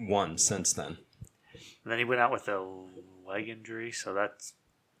 3-3-1 since then. And then he went out with a leg injury, so that's...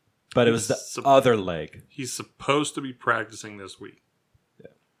 But it was the other leg. He's supposed to be practicing this week.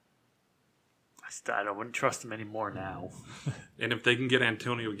 I wouldn't trust him anymore now. And if they can get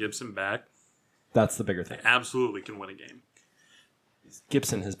Antonio Gibson back, That's the bigger thing. they absolutely can win a game.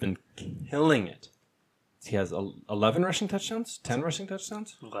 Gibson has been killing it. He has 11 rushing touchdowns, 10 rushing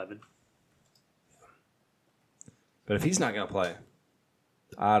touchdowns. 11. But if he's not going to play,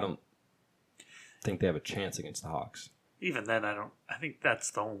 I don't think they have a chance against the Hawks. Even then, I think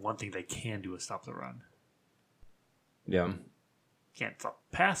that's the only one thing they can do is stop the run. Yeah. Can't stop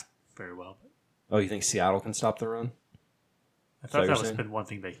the pass very well. But Oh, you think Seattle can stop the run? I that thought what that you're was saying? been one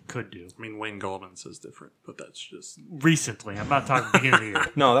thing they could do. I mean, Wayne Gallman says different, but that's just... Recently. I'm not talking beginning of the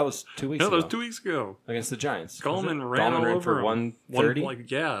year. No, that was 2 weeks No, ago. that was 2 weeks ago. Against the Giants. Gallman ran all over for him. 130?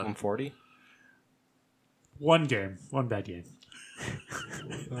 140? 1 game. 1 bad game.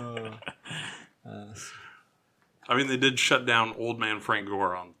 I mean, they did shut down old man Frank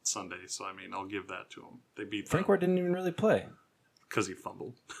Gore on Sunday, so I mean, I'll give that to him. They beat Frank Gore didn't even really play. because he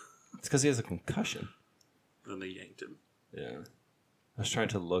fumbled. It's because he has a concussion. Then they yanked him. Yeah. I was trying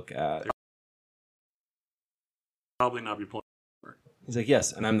to look at... Probably not be playing. He's like,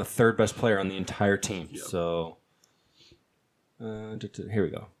 yes, and I'm the 3rd best player on the entire team. Yep. So, here we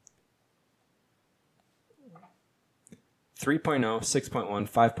go. 3.0, 6.1,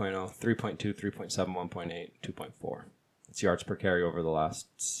 5.0, 3.2, 3.7, 1.8, 2.4. It's yards per carry over the last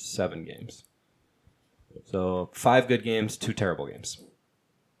 7 games. So 5 good games, 2 terrible games.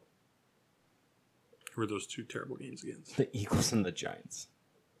 Who were those 2 terrible games against? The Eagles and the Giants.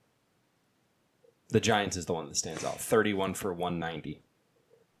 The Giants is the one that stands out. 31 for 190.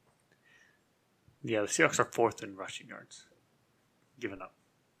 Yeah, the Seahawks are 4th in rushing yards. Given up.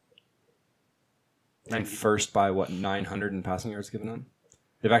 And first by, 900 in passing yards given up?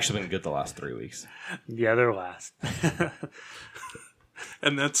 They've actually been good the last 3 weeks. Yeah, they're last.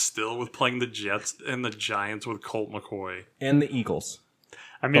 And that's still with playing the Jets and the Giants with Colt McCoy. And the Eagles.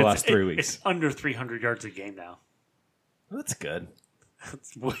 I mean, The last 3 weeks. It's under 300 yards a game now. That's good.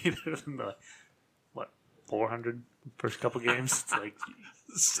 It's way better than the, 400 first couple games? It's like,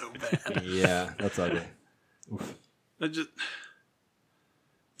 So bad. Yeah, that's ugly. I just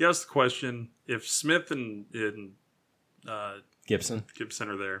guess the question: if Smith and Gibson. Gibson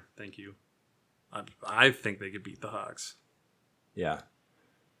are there, thank you. I think they could beat the Hawks. Yeah.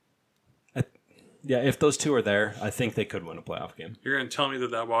 Yeah, if those two are there, I think they could win a playoff game. You're going to tell me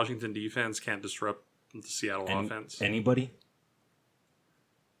that Washington defense can't disrupt the Seattle offense? Anybody?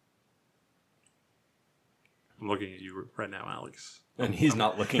 I'm looking at you right now, Alex. And he's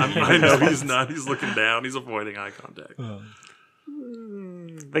not looking at I know he's not. He's looking down. He's avoiding eye contact.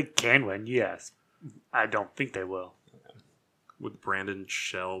 they can win, yes. I don't think they will. With Brandon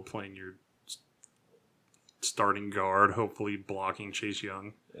Shell playing your starting guard, hopefully blocking Chase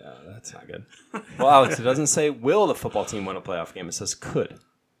Young. Yeah, that's not good. Well, Alex, it doesn't say will the football team win a playoff game. It says could.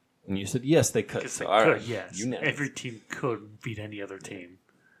 And you said yes, they could. Because So, they all could, right, yes. unanimous. Every team could beat any other team.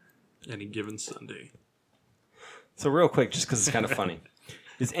 Any given Sunday. So real quick, just because it's kind of funny.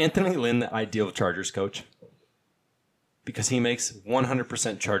 Is Anthony Lynn the ideal Chargers coach? Because he makes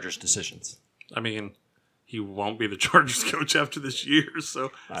 100% Chargers decisions. I mean, he won't be the Chargers coach after this year,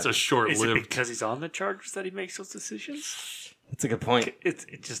 so it's a Is it short-lived. because he's on the Chargers that he makes those decisions? That's a good point. It's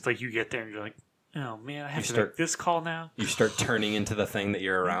just like you get there and you're like, oh man, I have to start- make this call now. You start turning into the thing that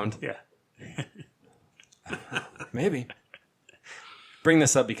you're around. Yeah. Maybe. Bring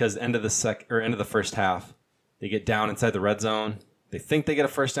this up because end of the first half, they get down inside the red zone. They think they get a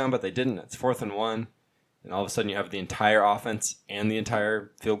first down, but they didn't. It's 4th and 1. And all of a sudden you have the entire offense and the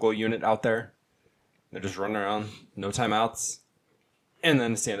entire field goal unit out there. They're just running around, no timeouts. And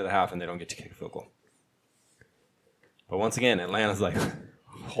then it's the end of the half and they don't get to kick a field goal. But once again, Atlanta's like,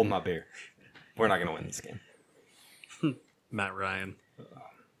 hold my beer. We're not going to win this game. Matt Ryan.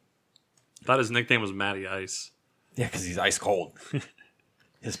 Thought his nickname was Matty Ice. Yeah, because he's ice cold.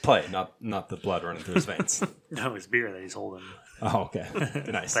 His play, not the blood running through his veins. No, it's beer that he's holding. Oh, okay.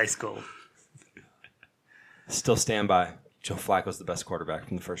 Nice. It's ice cold. Still stand by. Joe Flacco's the best quarterback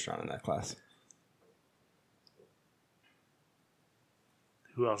from the first round in that class.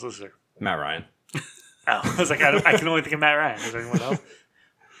 Who else is there? Matt Ryan. Oh, I was like, I can only think of Matt Ryan. Is there anyone else?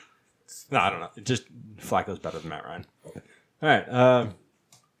 No, I don't know. Just Flacco's better than Matt Ryan. All right.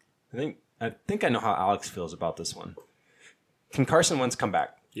 I think I know how Alex feels about this one. Can Carson Wentz come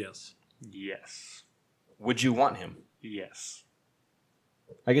back? Yes. Yes. Would you want him? Yes.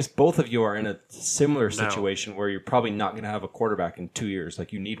 I guess both of you are in a similar situation where you're probably not going to have a quarterback in 2 years.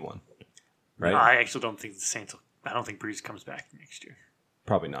 Like you need one, right? I actually don't think the Saints. I don't think Breeze comes back next year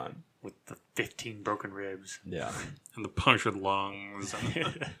Probably not. with the 15 broken ribs. Yeah. And the punctured lungs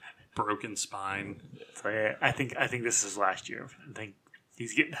and broken spine. So I think this is last year. I think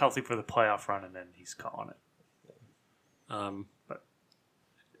he's getting healthy for the playoff run, and then he's calling it. But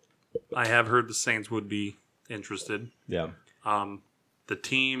I have heard the Saints would be interested. Yeah. The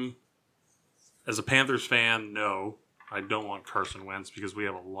team, as a Panthers fan, no, I don't want Carson Wentz because we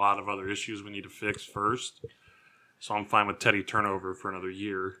have a lot of other issues we need to fix first. So I'm fine with Teddy turnover for another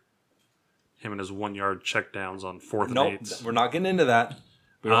year. Him and his 1 yard checkdowns on 4th and Nope. 8s. We're not getting into that.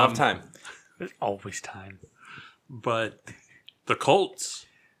 We don't have time. There's always time. But the Colts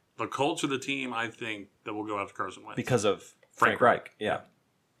are the team I think that will go after Carson Wentz. Because of Frank Reich. Yeah.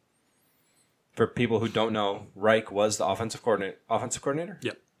 For people who don't know, Reich was the offensive coordinator?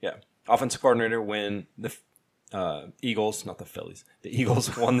 Yep. Yeah. Offensive coordinator when the Eagles, not the Phillies, the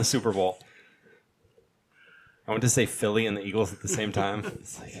Eagles won the Super Bowl. I want to say Philly and the Eagles at the same time.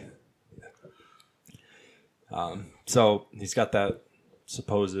 It's like, so he's got that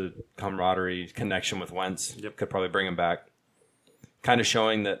supposed camaraderie connection with Wentz. Yep. Could probably bring him back. Kind of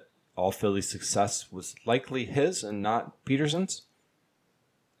showing that all Philly's success was likely his and not Peterson's.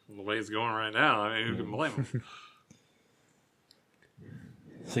 The way it's going right now, I mean, who can blame him?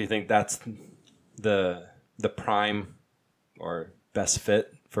 So you think that's the prime or best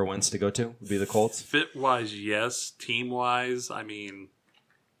fit for Wentz to go to would be the Colts? Fit-wise, yes. Team-wise, I mean,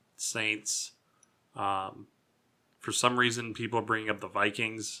 Saints. For some reason, people are bringing up the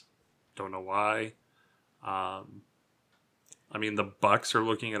Vikings. Don't know why. I mean, the Bucks are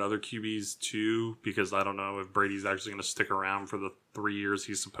looking at other QBs too, because I don't know if Brady's actually going to stick around for the 3 years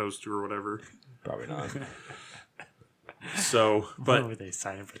he's supposed to or whatever. Probably not. So, Why but would they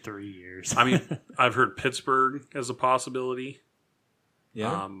sign him for 3 years? I mean, I've heard Pittsburgh as a possibility.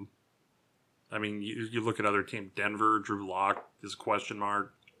 Yeah. I mean, you look at other teams. Denver, Drew Lock is a question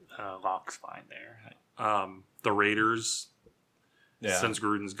mark. Locke's fine there. The Raiders, since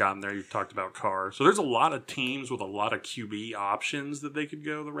Gruden's gotten there. You've talked about Carr. So there's a lot of teams with a lot of QB options that they could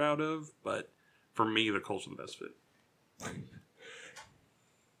go the route of. But for me, the Colts are the best fit.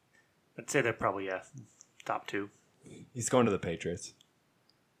 I'd say they're probably top 2. He's going to the Patriots.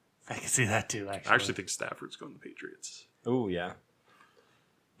 I can see that too. I actually think Stafford's going to the Patriots. Oh, yeah.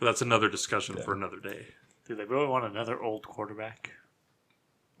 But that's another discussion for another day. Do they really want another old quarterback?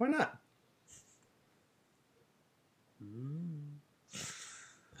 Why not?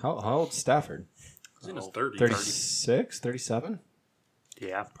 How old's Stafford? He's in his 30s. 36, 37?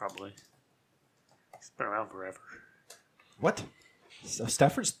 Yeah, probably. He's been around forever. What? So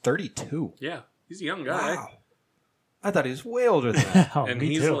Stafford's 32. Yeah, he's a young guy. Wow. I thought he was way older than that. Oh, And me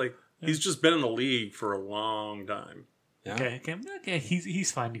he's too. he's just been in the league for a long time. Yeah. Okay.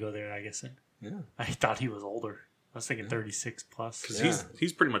 He's fine to go there, I guess. Then. Yeah. I thought he was older. I was thinking 36 plus. Because Yeah.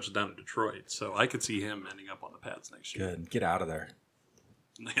 he's pretty much done in Detroit, so I could see him ending up on the Pats next year. Good. Get out of there.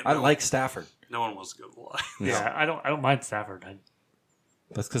 No, I like Stafford. No one wants to go to the Lions. Yeah, I don't mind Stafford.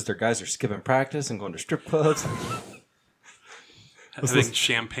 That's because their guys are skipping practice and going to strip clubs. Having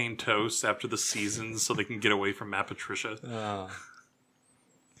champagne toast after the season so they can get away from Matt Patricia.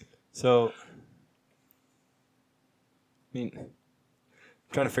 So, I mean, I'm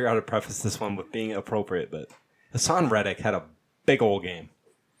trying to figure out how to preface this one with being appropriate, but Hassan Reddick had a big old game.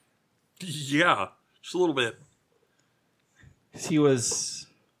 Yeah, just a little bit. He was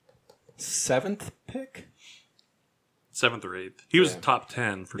 7th pick? 7th or 8th. He was Yeah. top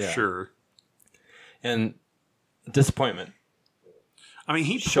 10 for Yeah. sure. And disappointment. I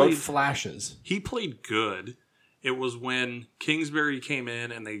mean, Showed flashes. he played good. It was when Kingsbury came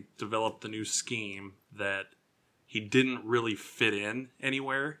in and they developed the new scheme that he didn't really fit in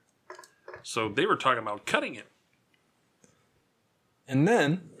anywhere. So they were talking about cutting him. And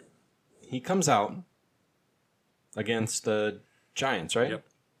then he comes out against the Giants, right? Yep.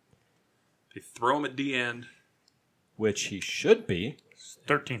 They throw him at D end. Which he should be.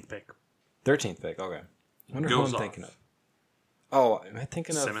 13th pick. 13th pick, okay. I wonder who Goes I'm off. thinking of. Oh, am I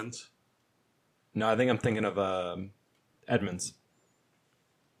thinking of... Simmons. No, I think I'm thinking of Edmonds.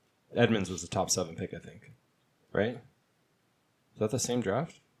 Edmonds was the top 7 pick, I think. Right? Is that the same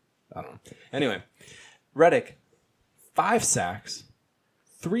draft? I don't know. Anyway, Reddick, 5 sacks,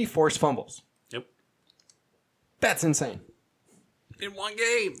 3 forced fumbles. Yep. That's insane. In one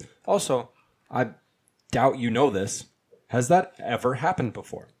game. Also, I doubt you know this. Has that ever happened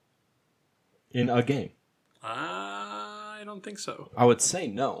before? In a game? I don't think so. I would say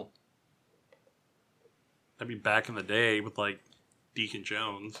no. That'd be back in the day with like Deacon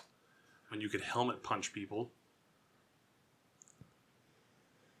Jones when you could helmet punch people.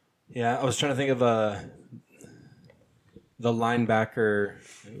 Yeah, I was trying to think of the linebacker,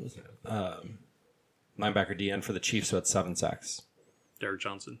 linebacker DN for the Chiefs who had 7 sacks. Derek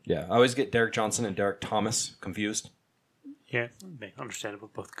Johnson. Yeah, I always get Derek Johnson and Derek Thomas confused. Yeah, understandable.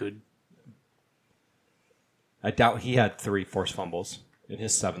 Both good. I doubt he had 3 forced fumbles in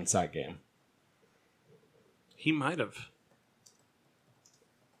his 7 sack game. He might have.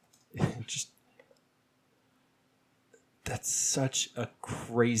 Just that's such a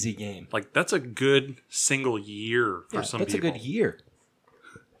crazy game. Like, that's a good single year for Yeah, some that's people. a good year.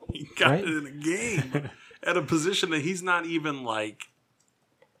 He got right? it in a game at a position that he's not even, like,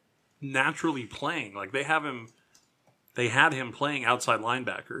 naturally playing. Like, they had him playing outside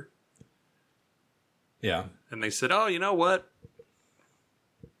linebacker. Yeah. And they said, oh, you know what?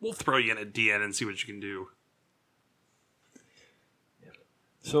 We'll throw you in at DN and see what you can do.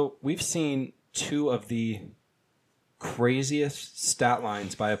 So we've seen 2 of the craziest stat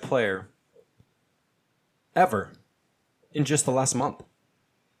lines by a player ever in just the last month.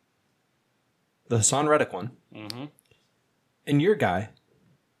 The Hassan Reddick one. Mm-hmm. And your guy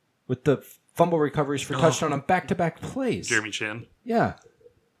with the fumble recoveries for touchdown on back-to-back plays. Jeremy Chin. Yeah.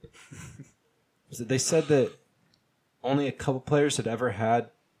 They said that only a couple players had ever had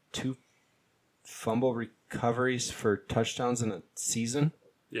 2 fumble recoveries for touchdowns in a season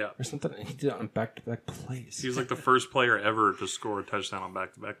Yeah. or something. And he did it on back-to-back plays. He was like the first player ever to score a touchdown on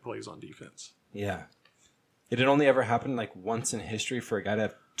back-to-back plays on defense. Yeah. It had only ever happened like once in history for a guy to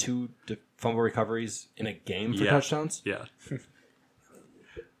have 2 fumble recoveries in a game for Yeah. touchdowns. Yeah.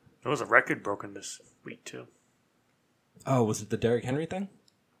 There was a record broken this week, too. Oh, was it the Derrick Henry thing?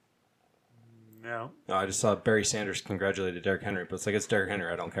 No. No, I just saw Barry Sanders congratulated Derrick Henry, but it's like, it's Derrick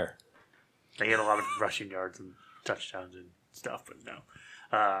Henry, I don't care. They had a lot of rushing yards and touchdowns and stuff, but no.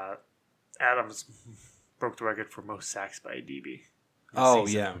 Adams broke the record for most sacks by a DB. Oh,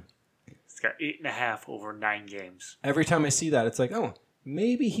 season. yeah. He's got 8.5 over 9 games. Every time I see that, it's like, oh,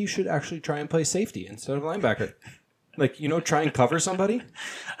 maybe he should actually try and play safety instead of linebacker. Like, try and cover somebody?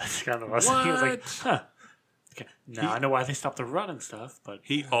 That's kind of what he was like, huh. Okay. Now I know why they stopped the run and stuff, but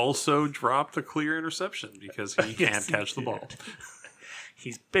He also dropped a clear interception because he Yes, can't he catch the did. ball.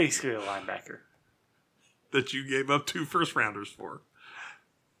 he's basically a linebacker. That you gave up 2 first-rounders for.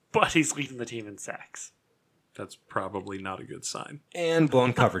 But he's leading the team in sacks. That's probably not a good sign. And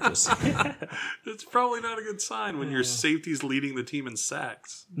blown coverages. It's probably not a good sign when your safety's leading the team in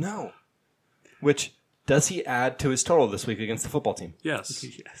sacks. No. Which, does he add to his total this week against the football team? Yes.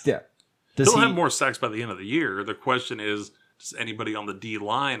 Yes. Yeah. Does He'll he have more sacks by the end of the year. The question is, does anybody on the D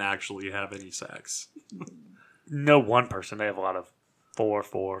line actually have any sacks? No one person. They have a lot of 4,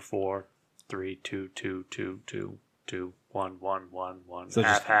 4, 4, 3, 2, 2, 2, 2, 2, 1, 1, 1, 1. So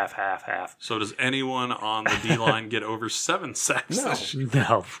just- half. So does anyone on the D line get over 7 sacks No. this year?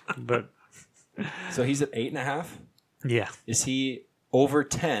 No, but So he's at 8.5? yeah. Is he over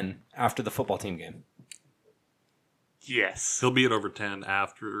 10 after the football team game? Yes. He'll be at over 10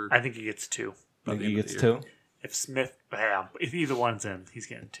 after. I think he gets 2. by Think the he end of gets the year. 2? If Smith, if either one's in, he's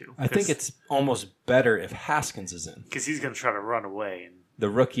getting 2. I think it's almost better if Haskins is in. because he's going to try to run away. And The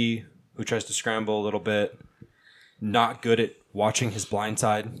rookie who tries to scramble a little bit, not good at watching his blind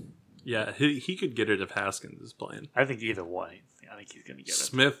side. Yeah, he could get it if Haskins is playing. I think either way. I think he's going to get it.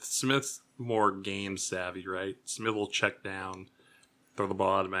 Smith's more game savvy, right? Smith will check down, throw the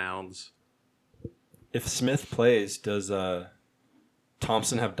ball out of bounds. If Smith plays, does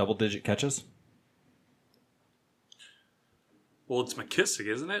Thompson have double-digit catches? Well, it's McKissick,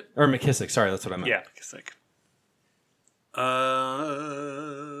 isn't it? Or McKissick, sorry, that's what I meant. Yeah, because like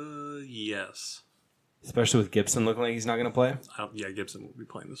Yes. Especially with Gibson looking like he's not going to play. Yeah, Gibson will be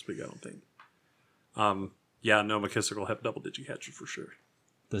playing this week, I don't think. Yeah, no, McKissick will have double-digit catches for sure.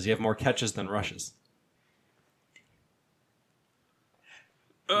 Does he have more catches than rushes?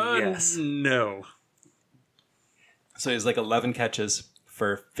 Yes. No. So he has like 11 catches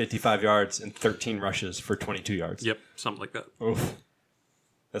for 55 yards and 13 rushes for 22 yards. Yep, something like that. Oof.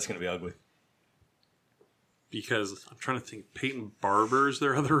 That's going to be ugly. Because I'm trying to think, Peyton Barber is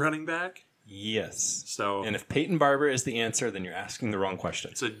their other running back. Yes. So And if Peyton Barber is the answer, then you're asking the wrong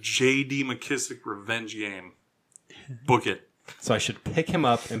question. it's a J.D. McKissick revenge game. Book it. So I should pick him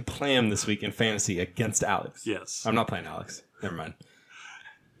up and play him this week in fantasy against Alex. Yes. I'm not playing Alex. Never mind.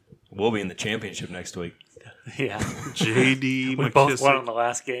 We'll be in the championship next week. yeah, J.D. we both won in McKissick the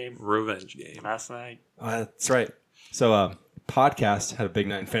last game revenge game. last night. That's right. So podcast had a big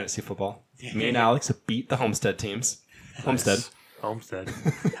night in fantasy football. Me and Alex beat the Homestead teams. Homestead. Homestead.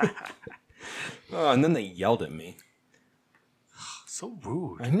 Oh, and then they yelled at me. So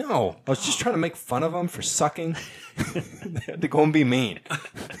rude. I know. I was just trying to make fun of them for sucking. They had to go and be mean.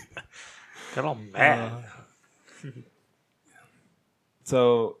 Got all mad.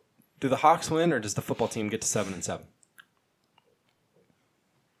 So, do the Hawks win, or does the football team get to 7-7?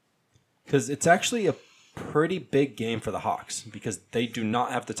 Because it's actually a pretty big game for the Hawks, because they do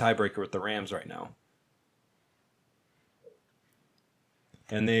not have the tiebreaker with the Rams right now.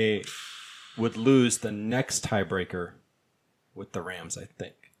 And they would lose the next tiebreaker with the Rams, I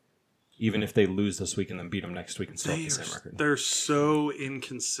think. Even if they lose this week and then beat them next week and still have the same record. They're so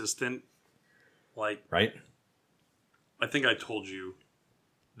inconsistent. Like, Right? I think I told you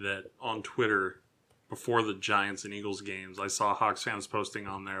that on Twitter before the Giants and Eagles games, I saw Hawks fans posting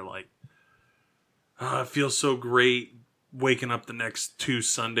on there like, it feels so great waking up the next 2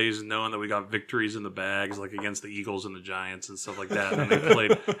 Sundays and knowing that we got victories in the bags, like against the Eagles and the Giants and stuff like that. And they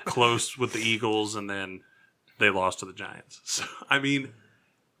played close with the Eagles and then they lost to the Giants. So, I mean,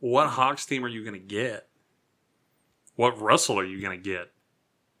 what Hawks team are you going to get? What Russell are you going to get?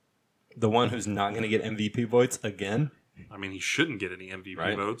 The one who's not going to get MVP votes again? I mean, he shouldn't get any MVP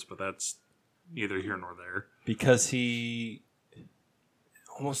Right. votes, but that's neither here nor there. Because he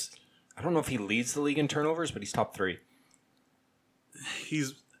almost, I don't know if he leads the league in turnovers, but he's top 3.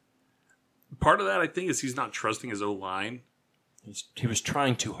 He's part of that. I think is he's not trusting his O line. He was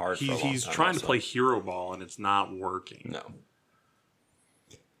trying too hard. For a long He's time trying to also. play hero ball, and it's not working. No,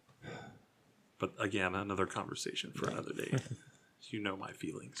 But again, another conversation for another day. You know my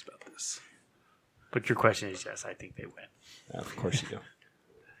feelings about this. But your question is yes, I think they win. of course you do.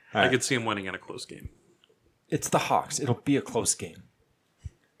 I could see him winning in a close game. It's the Hawks. It'll be a close game.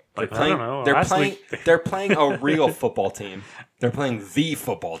 Like, I don't know. They're Last playing. week- They're playing a real football team. They're playing the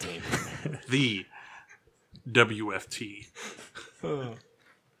football team. the WFT. All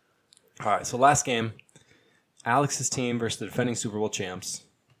right. So last game, Alex's team versus the defending Super Bowl champs.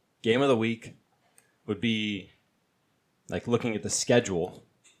 Game of the week would be like looking at the schedule.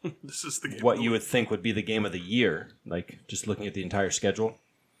 This is the game. What you would think would be the game of the year, like just looking at the entire schedule.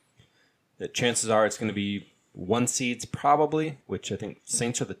 That chances are it's going to be 1 seeds probably, which I think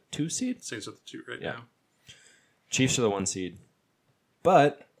Saints are the 2 seed. Saints are the 2 right Yeah. now. Chiefs are the 1 seed.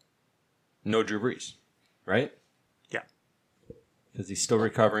 But no Drew Brees, right? Yeah. Because he's still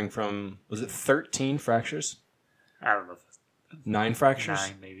recovering from, was it 13 fractures? I don't know. 9 fractures?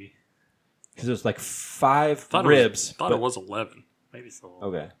 9 maybe. Because it was like 5 Thought ribs. Thought it was 11. Maybe it's a little.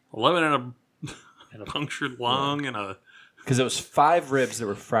 Okay. 11 and a punctured lung and a. Because it was 5 ribs that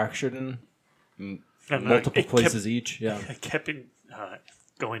were fractured in No, no, multiple it places each. Yeah. It kept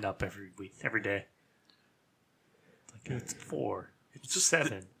going up every week, every day. Like it's 4. It's Just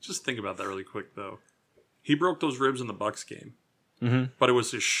 7. Just think about that really quick, though. He broke those ribs in the Bucks game. Mm-hmm. But it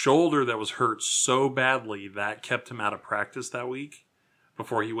was his shoulder that was hurt so badly that kept him out of practice that week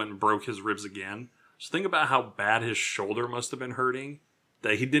before he went and broke his ribs again. So think about how bad his shoulder must have been hurting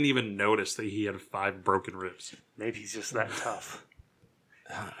that he didn't even notice that he had 5 broken ribs. Maybe he's just that tough.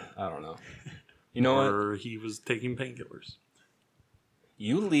 I don't know. You know what? Or he was taking painkillers.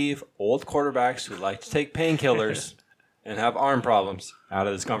 You leave old quarterbacks who like to take painkillers and have arm problems out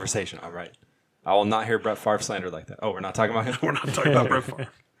of this conversation. All right. I will not hear Brett Favre slander like that. Oh, we're not talking about him? We're not talking about Brett Favre.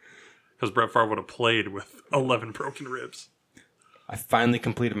 Because Brett Favre would have played with 11 broken ribs. I finally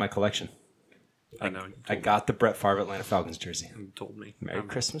completed my collection. I know. I got the Brett Favre Atlanta Falcons jersey. You told me. Merry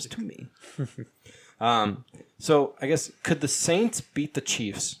Christmas to me. So I guess, could the Saints beat the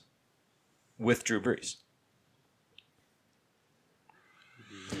Chiefs with Drew Brees?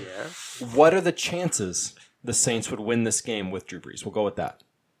 Yes. What are the chances the Saints would win this game with Drew Brees? We'll go with that.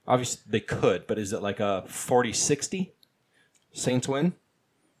 Obviously, they could, but is it like a 40-60 Saints win?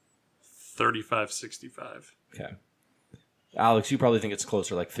 35-65. Okay. Alex, you probably think it's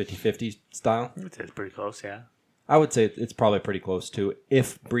closer, like 50-50 style? It's pretty close, yeah. I would say it's probably pretty close, too,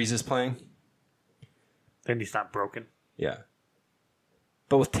 if Brees is playing. Then he's not broken. Yeah.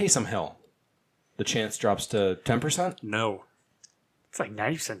 But with Taysom Hill, the chance drops to 10%? No. It's like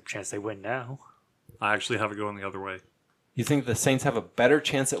 90% chance they win now. I actually have it going the other way. You think the Saints have a better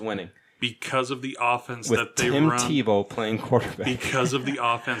chance at winning Because of the offense with that they Tim run. Tebow playing quarterback? Because of the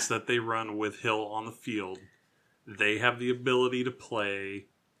offense that they run with Hill on the field, they have the ability to play,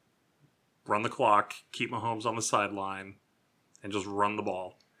 run the clock, keep Mahomes on the sideline, and just run the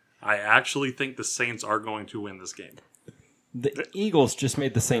ball. I actually think the Saints are going to win this game. The Eagles just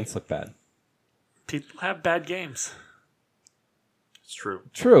made the Saints look bad. People have bad games. It's true.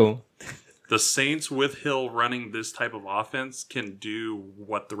 True. The Saints with Hill running this type of offense can do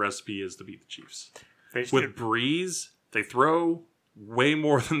what the recipe is to beat the Chiefs. With Breeze, they throw way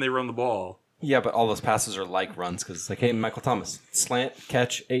more than they run the ball. Yeah, but all those passes are like runs because it's like, hey, Michael Thomas, slant,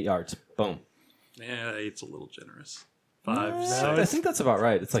 catch, 8 yards. Boom. Yeah, 8's a little generous. 5, I think that's about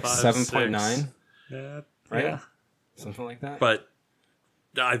right. It's like 5, 7.9, right? Yeah. Something like that. But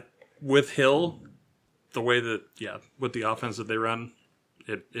with Hill, the way that, with the offense that they run,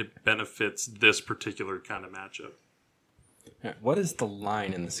 it benefits this particular kind of matchup. All right, what is the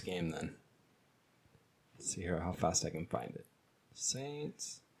line in this game then? Let's see here how fast I can find it.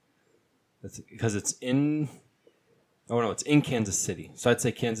 Saints. That's because it's in. Oh no, it's in Kansas City. So I'd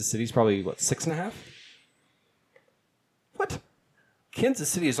say Kansas City's probably what, 6.5? What? Kansas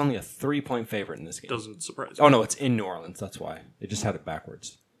City is only a 3-point favorite in this game. Doesn't surprise me. Oh no, it's in New Orleans. That's why they just had it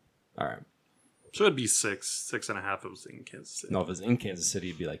backwards. All right. So it'd be 6.5 if it was in Kansas City. No, if it was in Kansas City,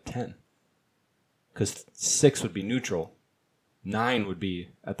 it'd be like 10. Because 6 would be neutral. 9 would be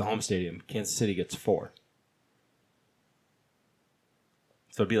at the home stadium. Kansas City gets 4.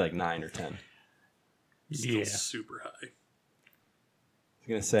 So it'd be like 9 or 10. Still Yeah. super high. I was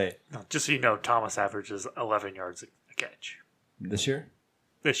going to say, Just so you know, Thomas averages 11 yards a catch this year?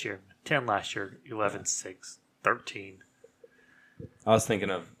 this year. 10 last year, 11, 6, 13. I was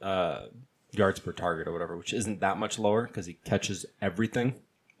thinking of yards per target or whatever, which isn't that much lower because he catches everything.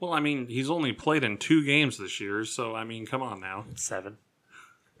 Well, I mean, he's only played in 2 games this year, so, I mean, come on now. 7.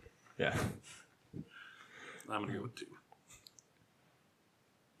 Yeah. I'm going to go with 2.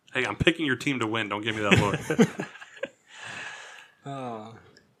 Hey, I'm picking your team to win. Don't give me that look.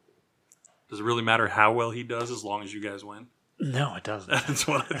 Does it really matter how well he does as long as you guys win? No, it doesn't. That's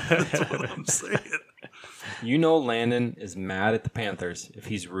what I'm saying. You know Landon is mad at the Panthers if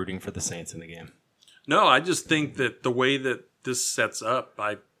he's rooting for the Saints in the game. No, I just think that the way that this sets up,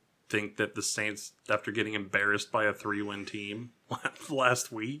 I think that the Saints, after getting embarrassed by a 3-win team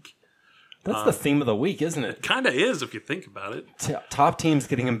last week, That's the theme of the week, isn't it? kind of is if you think about it. Top teams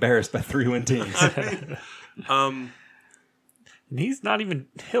getting embarrassed by 3-win teams. And Hill's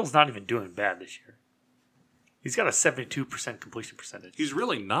not even doing bad this year. He's got a 72% completion percentage. He's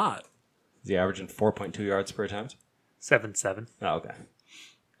really not. Is he averaging 4.2 yards per attempt? 7-7. Oh, okay.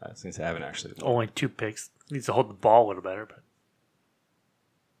 I was going to say I haven't actually. Only 2 picks. Needs to hold the ball a little better, but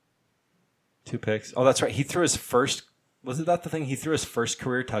 2 picks. Oh, that's right. He threw his first. Wasn't that the thing? He threw his first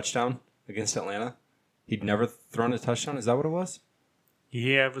career touchdown against Atlanta. He'd never thrown a touchdown. Is that what it was?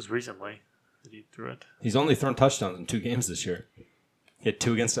 yeah, it was recently that he threw it. He's only thrown touchdowns in 2 games this year. He had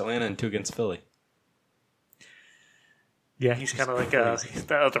 2 against Atlanta and 2 against Philly. Yeah, he's kind of like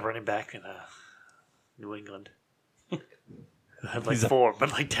that other running back in New England. Had like 4,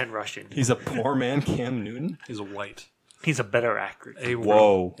 but like 10 rushing. He's a poor man, Cam Newton. He's a white. He's a better accurate.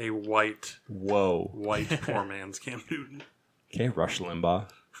 Whoa. A white poor man's Cam Newton. Okay, Rush Limbaugh.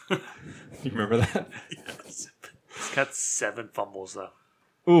 You remember that? Yes. He's got 7 fumbles though.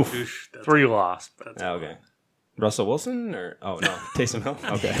 Oof. Oosh, that's 3 lost. But Ah, okay. Russell Wilson or no, Taysom Hill.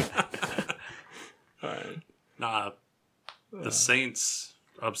 Okay. All right. Nah, the Saints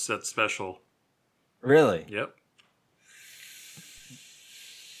upset special. Really? Yep.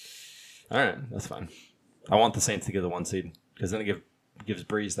 All right, that's fine. I want the Saints to get the 1 seed because then it gives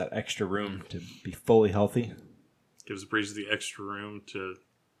Breeze that extra room to be fully healthy. Gives Breeze the extra room to.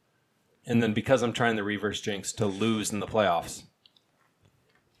 And then because I'm trying the reverse jinx to lose in the playoffs.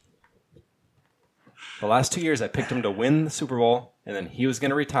 The last 2 years I picked him to win the Super Bowl and then he was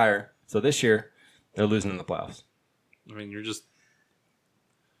going to retire. So this year they're losing in the playoffs. I mean, you're just.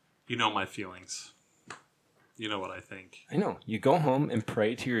 You know my feelings. You know what I think. I know. You go home and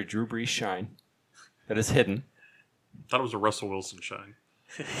pray to your Drew Brees shine that is hidden. Thought it was a Russell Wilson shine.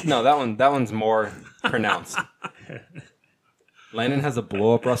 No, that one's more pronounced. Landon has a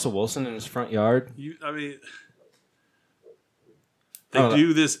blow up Russell Wilson in his front yard. They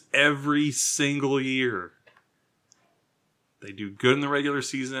do this every single year. They do good in the regular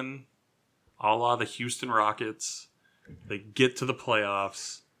season, a la the Houston Rockets. They get to the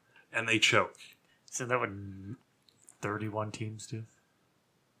playoffs, and they choke. isn't that what 31 teams do?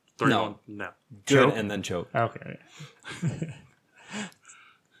 31? No. Good Choke? and then choke. Okay.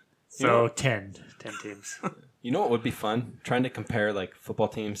 So 10 teams. You know what would be fun? Trying to compare like football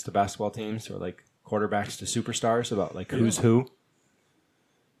teams to basketball teams or like quarterbacks to superstars about like who's who.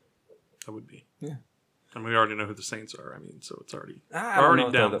 That would be. Yeah. And we already know who the Saints are. I mean, so it's already I don't already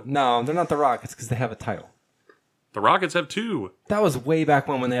know if down. no, they're not the Rockets because they have a title. The Rockets have 2. That was way back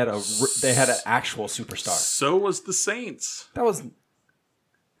when they had an actual superstar. So was the Saints. That was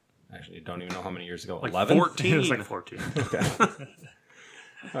actually don't even know how many years ago. Like 11. 14. It was like 14. Okay.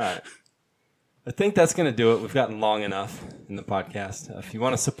 All right. I think that's going to do it. We've gotten long enough in the podcast. If you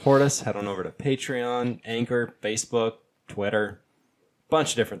want to support us, head on over to Patreon, Anchor, Facebook, Twitter,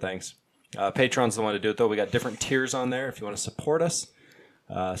 bunch of different things. Patreon's the one to do it, though. We got different tiers on there. If you want to support us,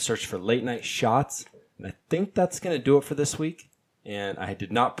 search for Late Night Shots. And I think that's going to do it for this week. And I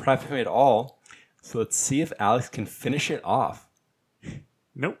did not prep him at all. So let's see if Alex can finish it off.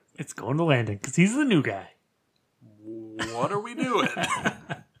 Nope, it's going to Landon because he's the new guy. What are we doing?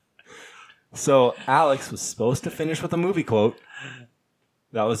 So Alex was supposed to finish with a movie quote.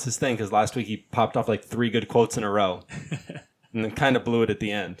 That was his thing because last week he popped off like 3 good quotes in a row. And then kind of blew it at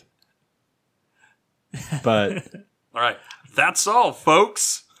the end. But, All right. That's all,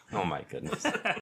 folks. oh my goodness.